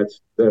trophy.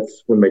 That's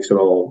what makes it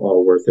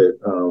all worth it.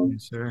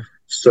 Yes, sir.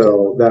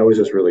 So that was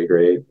just really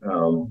great.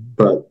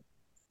 But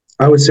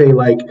I would say,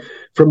 like,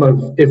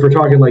 if we're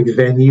talking like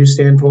venue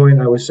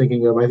standpoint, I was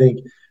thinking of, I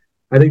think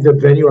the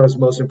venue I was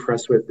most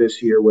impressed with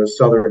this year was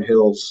Southern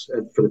Hills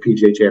for the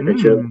PGA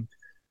Championship.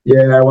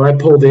 Yeah, when I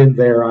pulled in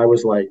there, I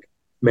was like,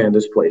 man,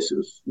 this place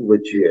is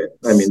legit.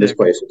 This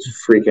place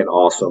is freaking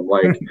awesome.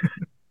 Like,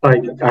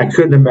 I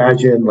couldn't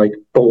imagine like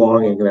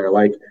belonging there,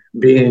 like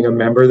being a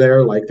member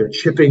there. Like their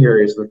chipping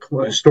areas, the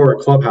historic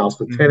clubhouse,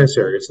 the tennis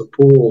areas, the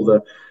pool,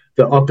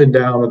 the up and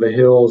down of the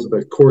hills,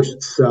 the course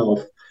itself,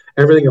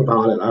 everything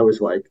about it. I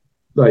was like,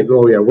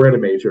 oh yeah, we're in a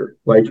major.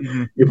 Like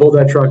you pull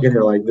that truck in,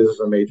 you're like, this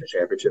is a major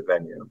championship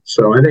venue.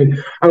 So I think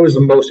I was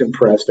the most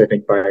impressed,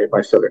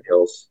 by Southern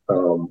Hills.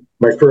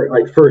 My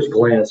first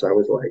glance, I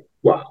was like,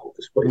 wow,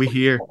 this place. We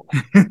here.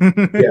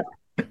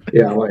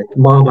 Yeah, like,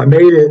 Mom, I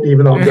made it,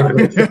 even though I'm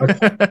driving the truck.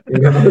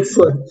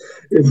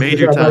 It's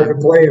major time. I'm not even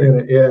playing in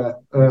it. Yeah.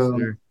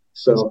 Sure.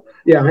 So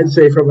yeah, I'd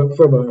say from a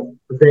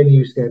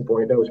venue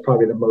standpoint, that was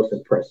probably the most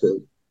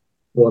impressive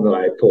one that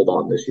I pulled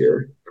on this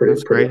year.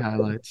 That's great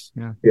highlights.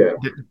 Yeah.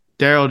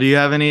 Daryl, do you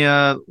have any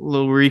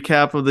little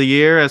recap of the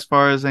year as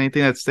far as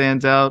anything that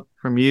stands out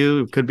from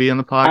you? It could be on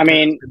the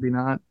podcast, could be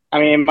not.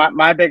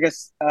 My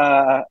biggest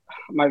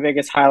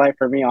highlight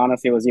for me,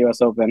 honestly, was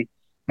U.S. Open.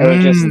 It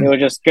was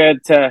just good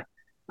to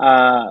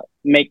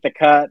make the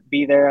cut,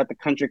 be there at the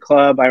country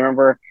club. I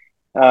remember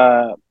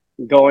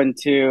going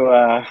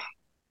to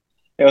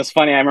it was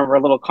funny. I remember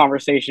a little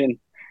conversation,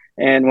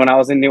 and when I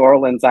was in New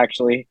Orleans,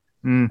 actually,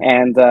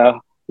 and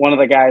one of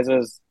the guys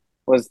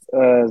was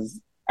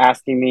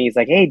asking me, he's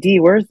like, "Hey D,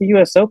 where's the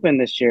U.S. Open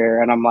this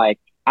year?" And I'm like,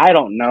 I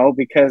don't know,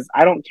 because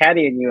I don't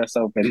caddy in U.S.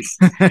 Opens.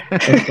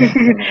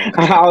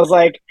 I was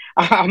like,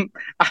 I'm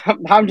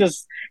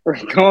just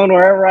going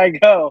wherever I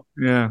go.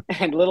 Yeah.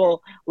 And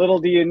little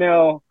do you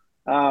know,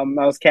 I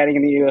was caddying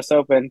in the U.S.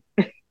 Open.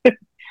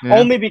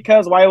 Only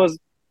because why it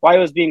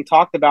was being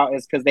talked about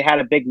is because they had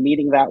a big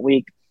meeting that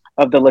week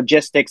of the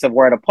logistics of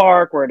where to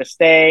park, where to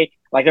stay.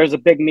 Like there was a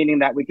big meeting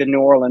that week in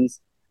New Orleans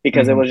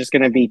because it was just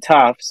going to be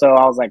tough. So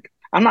I was like,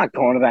 I'm not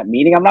going to that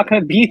meeting. I'm not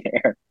going to be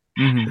there.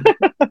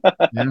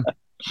 Yeah.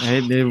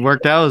 It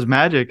worked out. It was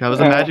magic. That was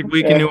a magic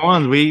week in New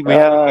Orleans. We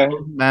had a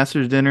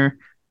Masters dinner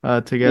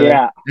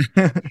together.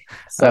 Yeah.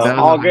 So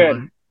all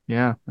good.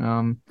 Yeah.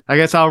 I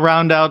guess I'll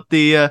round out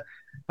the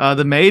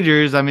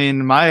majors.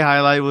 My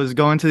highlight was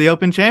going to the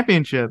Open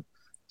Championship.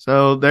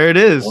 So there it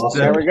is. Awesome.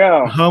 There we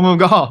go. Home of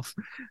golf.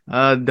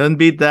 Doesn't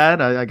beat that.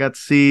 I got to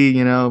see,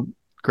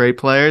 great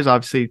players.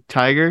 Obviously,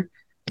 Tiger.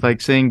 Like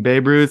seeing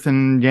Babe Ruth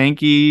in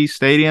Yankee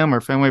Stadium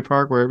or Fenway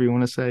Park, wherever you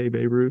want to say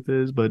Babe Ruth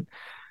is. But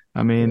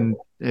I mean,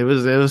 it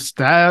was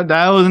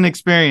that was an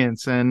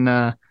experience, and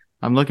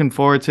I'm looking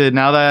forward to it.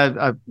 Now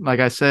that like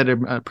I said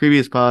in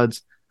previous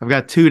pods, I've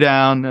got 2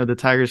 down of the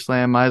Tiger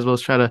Slam. Might as well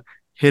try to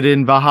hit it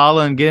in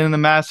Valhalla and get in the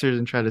Masters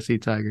and try to see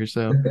Tiger.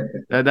 So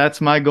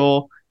that's my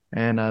goal,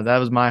 and that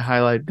was my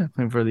highlight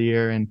definitely for the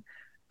year. And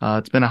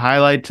it's been a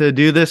highlight to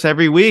do this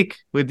every week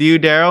with you,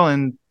 Daryl,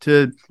 and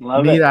to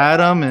meet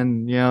Adam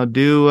and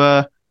do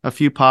a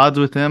few pods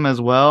with him as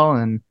well.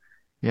 And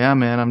yeah,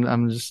 man,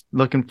 I'm just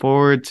looking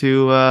forward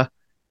to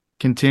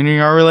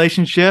continuing our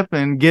relationship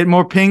and get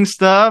more ping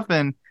stuff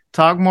and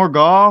talk more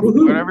golf,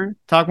 whatever.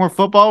 Talk more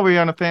football. We're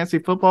on a fantasy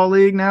football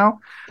league now,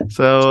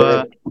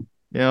 so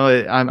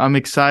I'm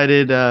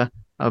excited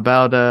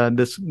about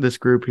this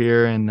group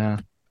here.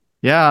 And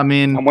yeah, I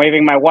mean, I'm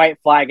waving my white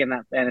flag in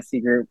that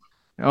fantasy group.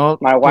 Oh,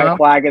 my white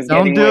flag is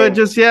don't do it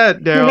just yet,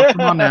 Daryl.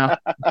 Come on now.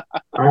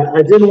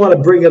 I didn't want to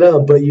bring it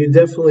up, but you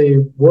definitely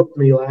whooped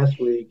me last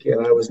week,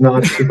 and I was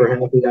not super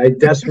happy. I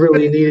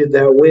desperately needed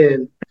that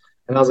win,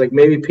 and I was like,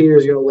 maybe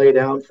Peter's going to lay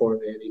down for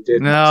me, and he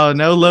didn't.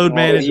 No load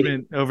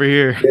management over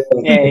here.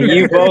 Yeah,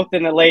 you both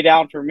didn't lay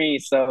down for me,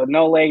 so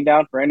no laying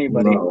down for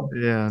anybody. No,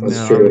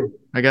 that's true.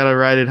 I gotta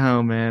ride it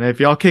home, man. If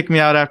y'all kick me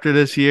out after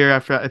this year,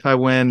 if I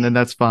win, then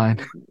that's fine.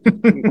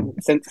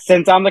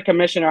 Since I'm the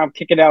commissioner, I'm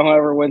kicking out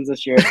whoever wins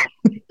this year.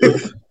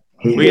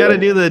 We got to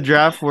do the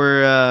draft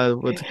where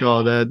what's it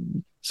called?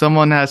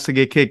 Someone has to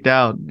get kicked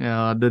out.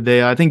 The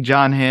day I think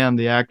John Hamm,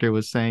 the actor,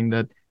 was saying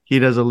that he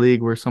does a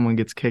league where someone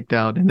gets kicked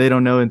out and they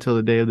don't know until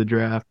the day of the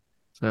draft.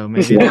 So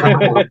maybe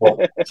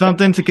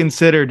something to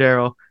consider,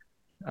 Daryl.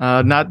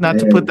 Not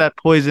to put that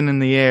poison in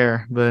the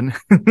air, but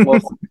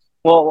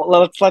well,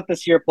 let's let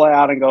this year play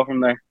out and go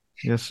from there.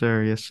 Yes,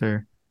 sir. Yes,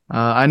 sir.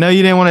 I know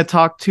you didn't want to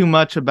talk too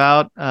much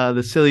about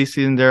the silly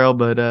season, Daryl,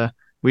 but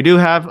we do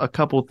have a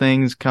couple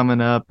things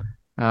coming up.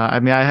 I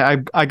mean,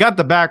 I got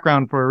the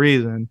background for a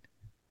reason.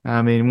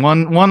 I mean,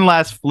 one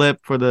last flip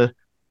for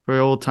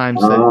old time's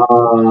sake.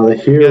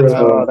 The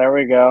Hero. There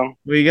we go.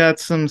 We got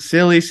some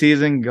silly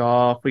season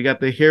golf. We got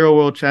the Hero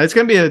World Challenge. It's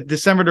gonna be a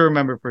December to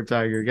remember for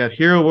Tiger. We got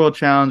Hero World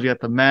Challenge. We got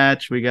the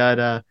match. We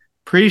got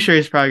pretty sure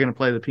he's probably gonna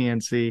play the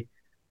PNC.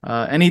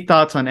 Any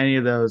thoughts on any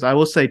of those? I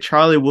will say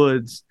Charlie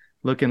Woods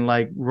looking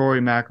like Rory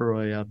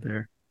McIlroy out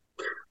there.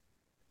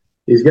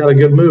 He's got a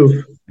good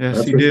move.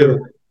 Yes, he do.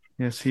 Sure.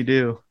 Yes, he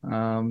do.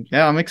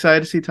 Yeah, I'm excited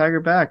to see Tiger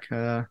back.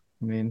 I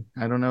mean,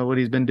 I don't know what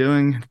he's been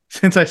doing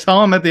since I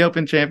saw him at the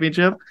Open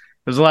Championship. It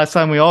was the last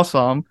time we all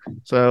saw him.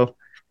 So,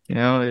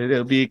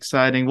 it'll be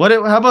exciting.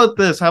 How about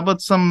this? How about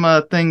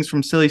some things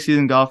from silly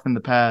season golf in the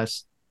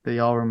past that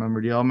y'all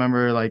remember? Do y'all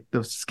remember like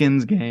the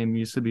Skins game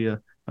used to be a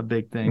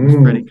big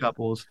thing? Freddie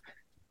Couples.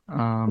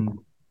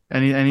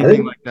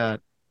 Anything like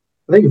that?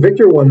 I think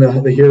Victor won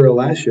the Hero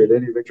last year,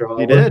 didn't he, Victor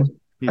Holloway? He did.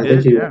 I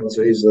think he won.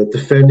 So he's the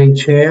defending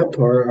champ,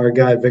 our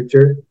guy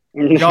Victor.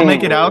 Y'all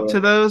make it out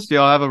to those? Do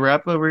y'all have a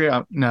rep over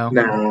here? No.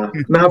 Nah,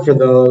 not for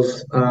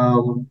those.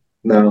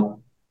 No.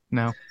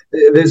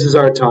 This is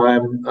our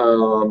time.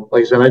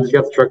 Like I said, I just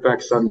got the truck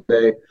back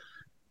Sunday.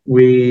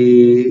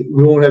 We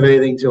won't have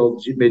anything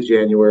till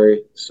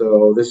mid-January,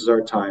 so this is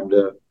our time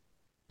to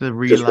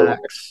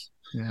relax.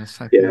 Yes,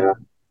 yeah.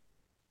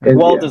 And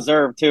well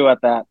deserved too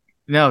at that.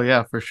 No,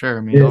 yeah, for sure.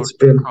 I mean, it's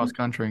been cross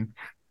country.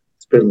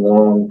 It's been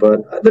long,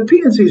 but the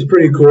PNC is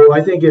pretty cool.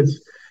 I think it's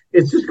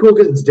just cool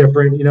because it's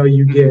different. You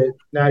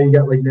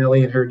got like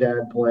Nelly and her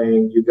dad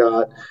playing. You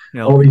got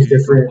all these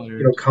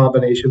different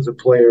combinations of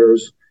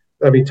players.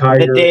 I mean,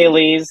 Tiger. The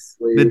dailies.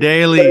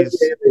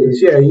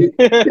 Yeah.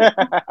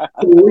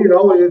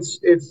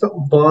 It's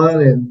something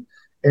fun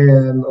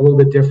and a little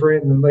bit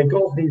different. And like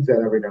golf needs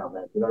that every now and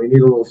then. You need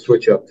a little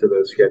switch up to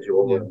the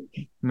schedule and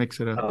mix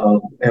it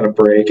up and a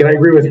break. And I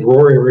agree with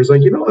Rory, where he's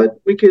like, you know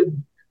what, we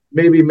could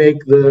maybe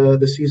make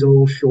the season a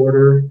little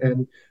shorter.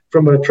 And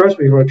from a truck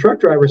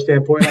driver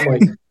standpoint, I'm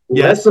like,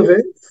 less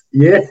events.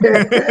 Yeah.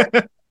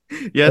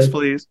 Yes,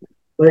 please.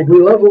 Like we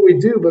love what we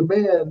do, but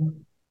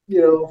man,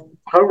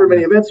 however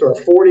many events there are,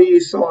 40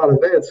 some odd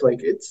events,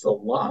 like it's a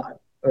lot.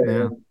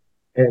 Yeah.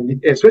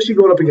 And especially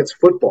going up against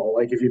football,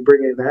 like if you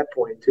bring in that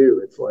point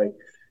too, it's like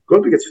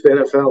going up against the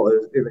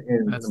NFL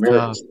in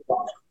America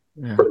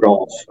for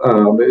golf.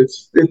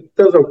 It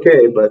does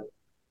okay, but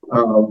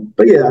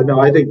yeah,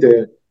 no, I think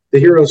the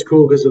Hero's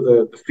cool because of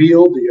the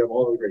field. You have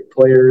all the great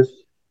players.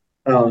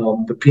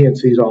 The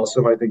PNC is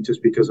awesome, I think,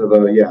 just because of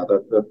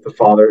the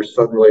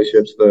father-son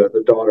relationships,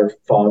 the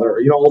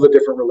daughter-father, all the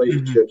different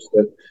relationships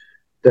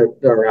that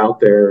are out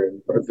there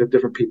and the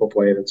different people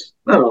playing. It's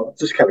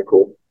just kind of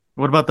cool.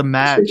 What about the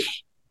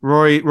match?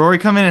 Rory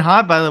coming in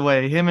hot, by the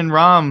way. Him and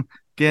Rahm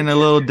getting a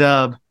little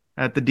dub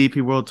at the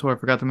DP World Tour. I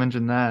forgot to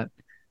mention that.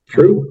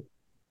 True.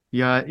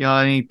 Y'all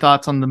any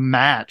thoughts on the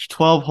match?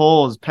 12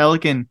 holes,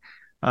 Pelican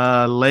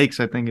Lakes,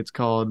 I think it's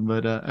called,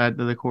 but at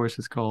the course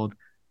is called.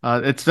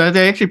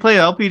 They actually play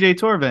an LPGA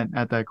Tour event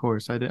at that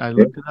course. I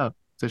looked it up.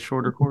 It's a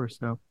shorter course,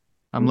 so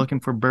I'm looking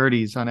for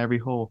birdies on every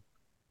hole.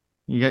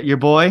 You got your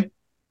boy,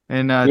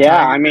 and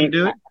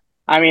Tiger,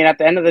 I mean, at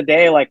the end of the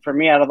day, like for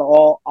me, out of the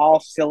all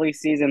silly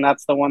season,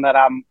 that's the one that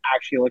I'm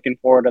actually looking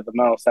forward to the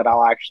most. That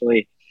I'll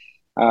actually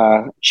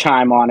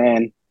chime on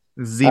in.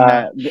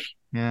 Z-Match.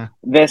 Yeah.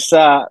 This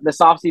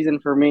off season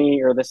for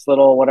me, or this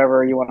little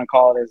whatever you want to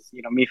call it, is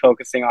me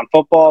focusing on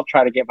football,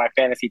 try to get my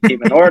fantasy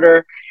team in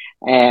order,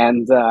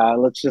 and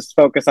let's just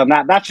focus on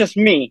that. That's just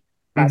me.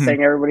 Not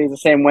saying everybody's the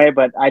same way,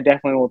 but I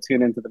definitely will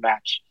tune into the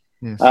match.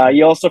 Yes.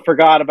 You also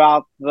forgot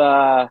about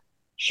the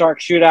Shark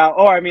Shootout.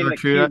 Oh, I mean the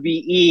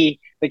QBE.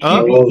 The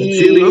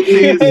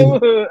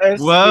QBE.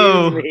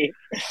 Whoa.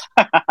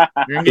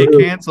 We're gonna get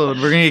canceled.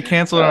 We're gonna get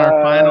canceled on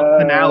our final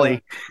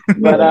finale.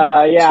 But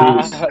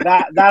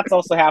that's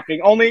also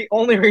happening.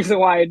 Only reason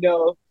why I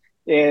know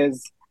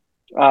is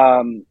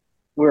we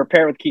were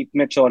paired with Keith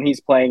Mitchell and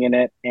he's playing in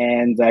it,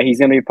 and he's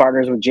gonna be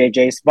partners with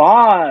JJ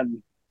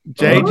Spawn.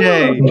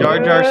 JJ, Jar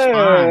Jar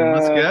Spawn.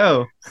 Let's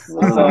go.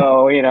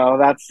 So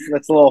that's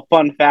a little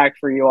fun fact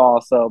for you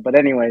all. So, but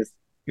anyways,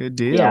 good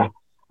deal. Yeah,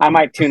 I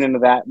might tune into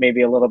that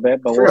maybe a little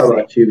bit, but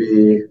we'll see.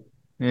 QBE.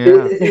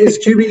 Yeah.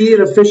 Is QBE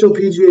an official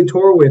PGA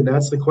Tour win?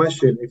 That's the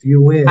question. If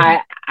you win,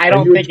 I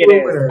don't think it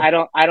is. I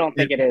don't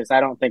think it is.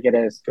 I don't think it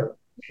is.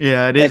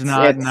 Yeah, it is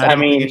not. I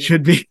mean, think it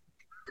should be.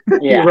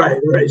 Yeah,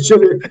 right.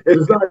 Should it?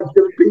 It's not. Should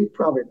it be?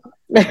 Probably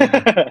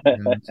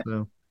not.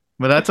 So,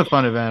 but that's a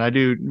fun event. I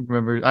do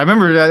remember. I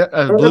remember that.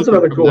 That's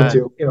another cool one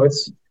too.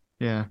 It's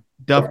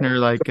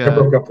Duffner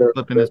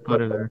flipping his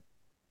putter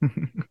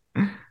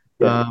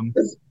there.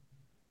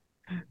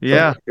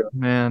 Yeah,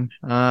 man.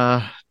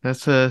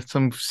 That's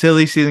some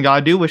silly season. I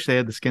do wish they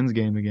had the Skins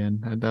game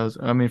again.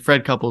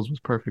 Fred Couples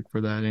was perfect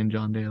for that, and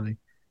John Daly.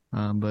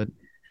 But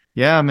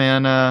yeah,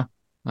 man. I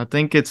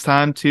think it's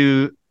time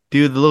to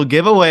do the little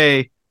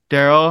giveaway,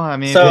 Daryl. I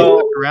mean, so, if you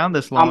stuck around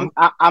this long.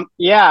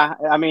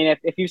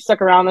 If you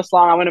stuck around this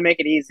long, I'm going to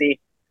make it easy.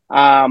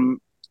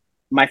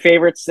 My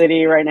favorite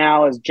city right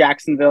now is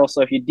Jacksonville.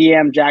 So if you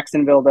DM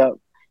Jacksonville to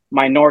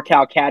my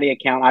NorCal Caddy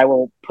account, I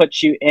will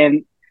put you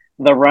in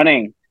the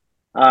running.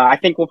 I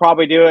think we'll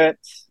probably do it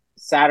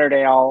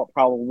Saturday. I'll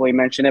probably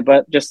mention it,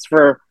 but just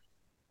for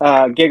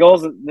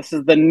giggles, this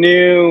is the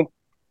new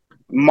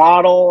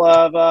model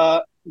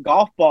of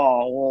golf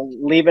ball.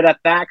 We'll leave it at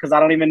that because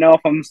I don't even know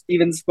if I'm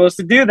even supposed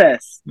to do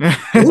this.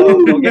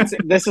 So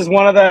this is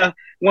one of the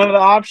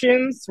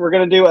options. We're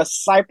gonna do a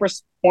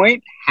Cypress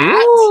Point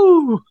hat.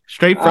 Ooh,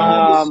 straight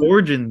from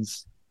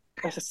origins.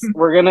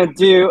 We're gonna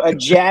do a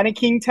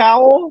Jani-King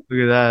towel.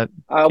 Look at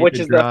that, which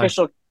is the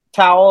official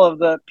towel of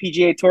the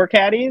PGA Tour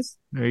caddies.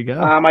 There you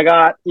go. I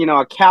got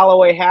a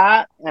Callaway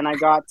hat, and I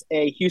got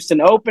a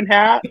Houston Open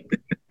hat,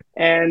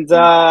 and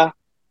I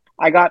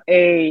got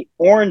a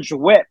orange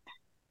whip.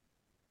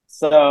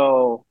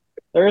 So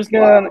there's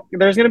gonna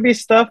be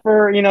stuff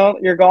for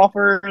your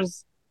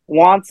golfers'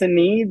 wants and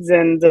needs,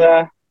 and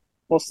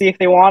we'll see if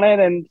they want it.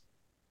 And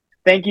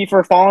thank you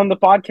for following the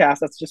podcast.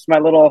 That's just my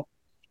little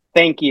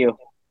thank you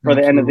for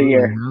the end of the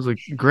year. That was a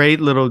great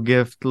little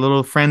gift,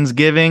 little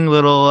Friendsgiving,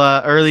 little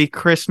early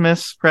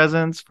Christmas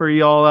presents for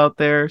y'all out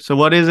there. So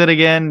what is it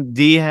again?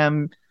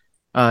 DM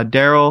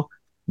Daryl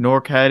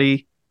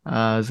NorCaddy.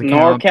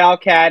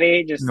 NorCal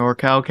Caddy. Just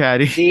NorCal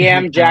Caddy.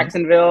 DM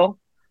Jacksonville,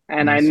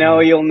 and yes, I know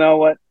you'll know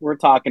what we're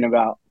talking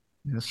about.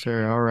 Yes,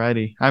 sir. All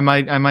righty. I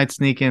might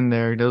sneak in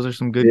there. Those are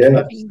some good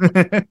tips.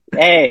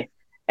 Hey.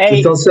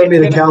 Just don't send me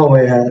the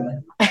Callaway hat.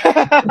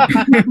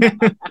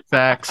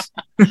 Facts.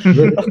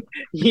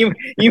 you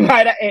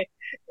might.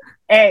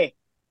 Hey,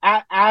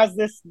 as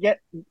this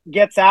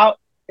gets out,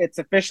 it's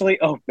officially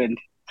opened.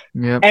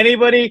 Yep.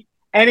 Anybody,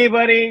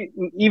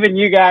 even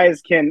you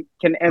guys can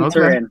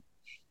enter in.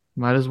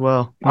 Might as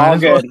well. All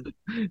good.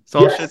 It's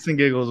all shits and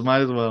giggles.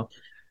 Might as well.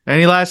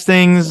 Any last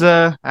things,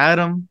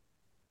 Adam?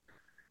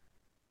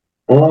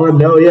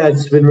 No,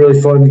 it's been really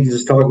fun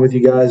just talking with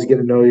you guys,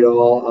 getting to know you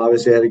all.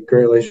 Obviously, I had a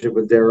great relationship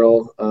with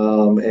Daryl,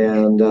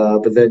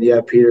 but then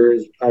Peter,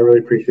 I really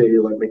appreciate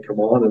you letting me come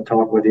on and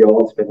talk with you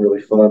all. It's been really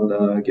fun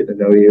getting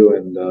to know you,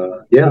 and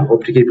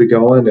hope to keep it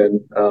going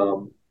and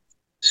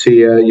see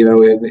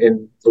you,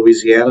 in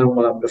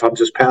Louisiana if I'm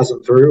just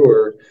passing through,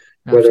 or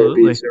whether it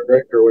be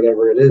Zurich or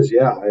whatever it is.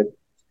 I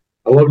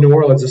love New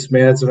Orleans. It's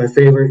my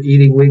favorite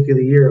eating week of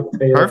the year.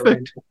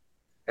 Perfect.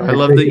 I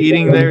love the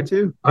eating there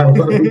too. I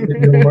love eating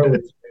in New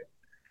Orleans.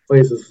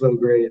 Place is so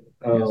great.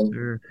 It's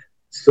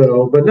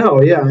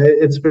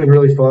been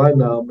really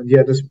fun.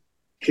 Just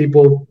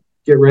people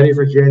get ready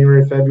for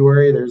January,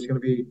 February. There's going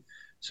to be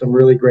some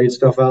really great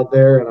stuff out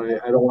there,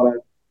 and I don't want to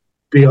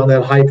be on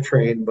that hype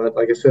train, but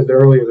like I said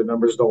earlier, the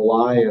numbers don't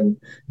lie,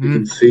 and you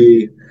can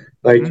see.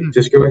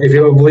 Just go, if you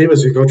don't believe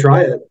us, you go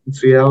try it and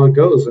see how it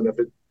goes. And if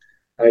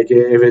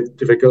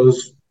it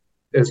goes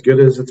as good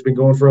as it's been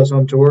going for us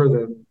on tour,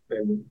 then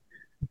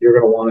you're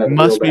going to want it. It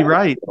must be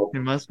right.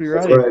 It must be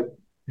right.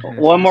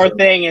 One more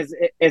thing is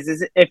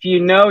if you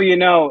know,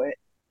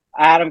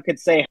 Adam could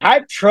say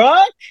hype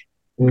truck,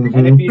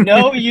 and if you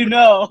know, you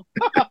know.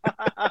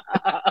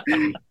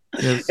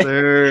 Yes,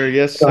 sir.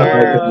 Yes,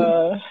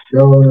 sir.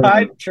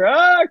 Hype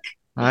truck.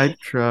 Hype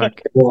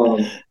truck.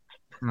 All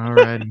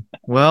righty.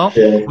 Well,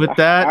 with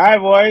that, all right,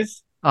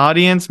 boys.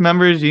 Audience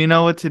members, you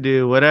know what to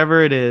do.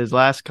 Whatever it is,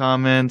 last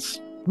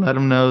comments, let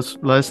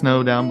us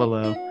know down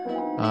below.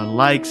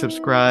 Like,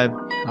 subscribe,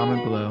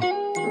 comment below.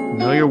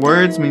 know your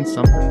words mean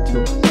something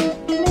to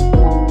us.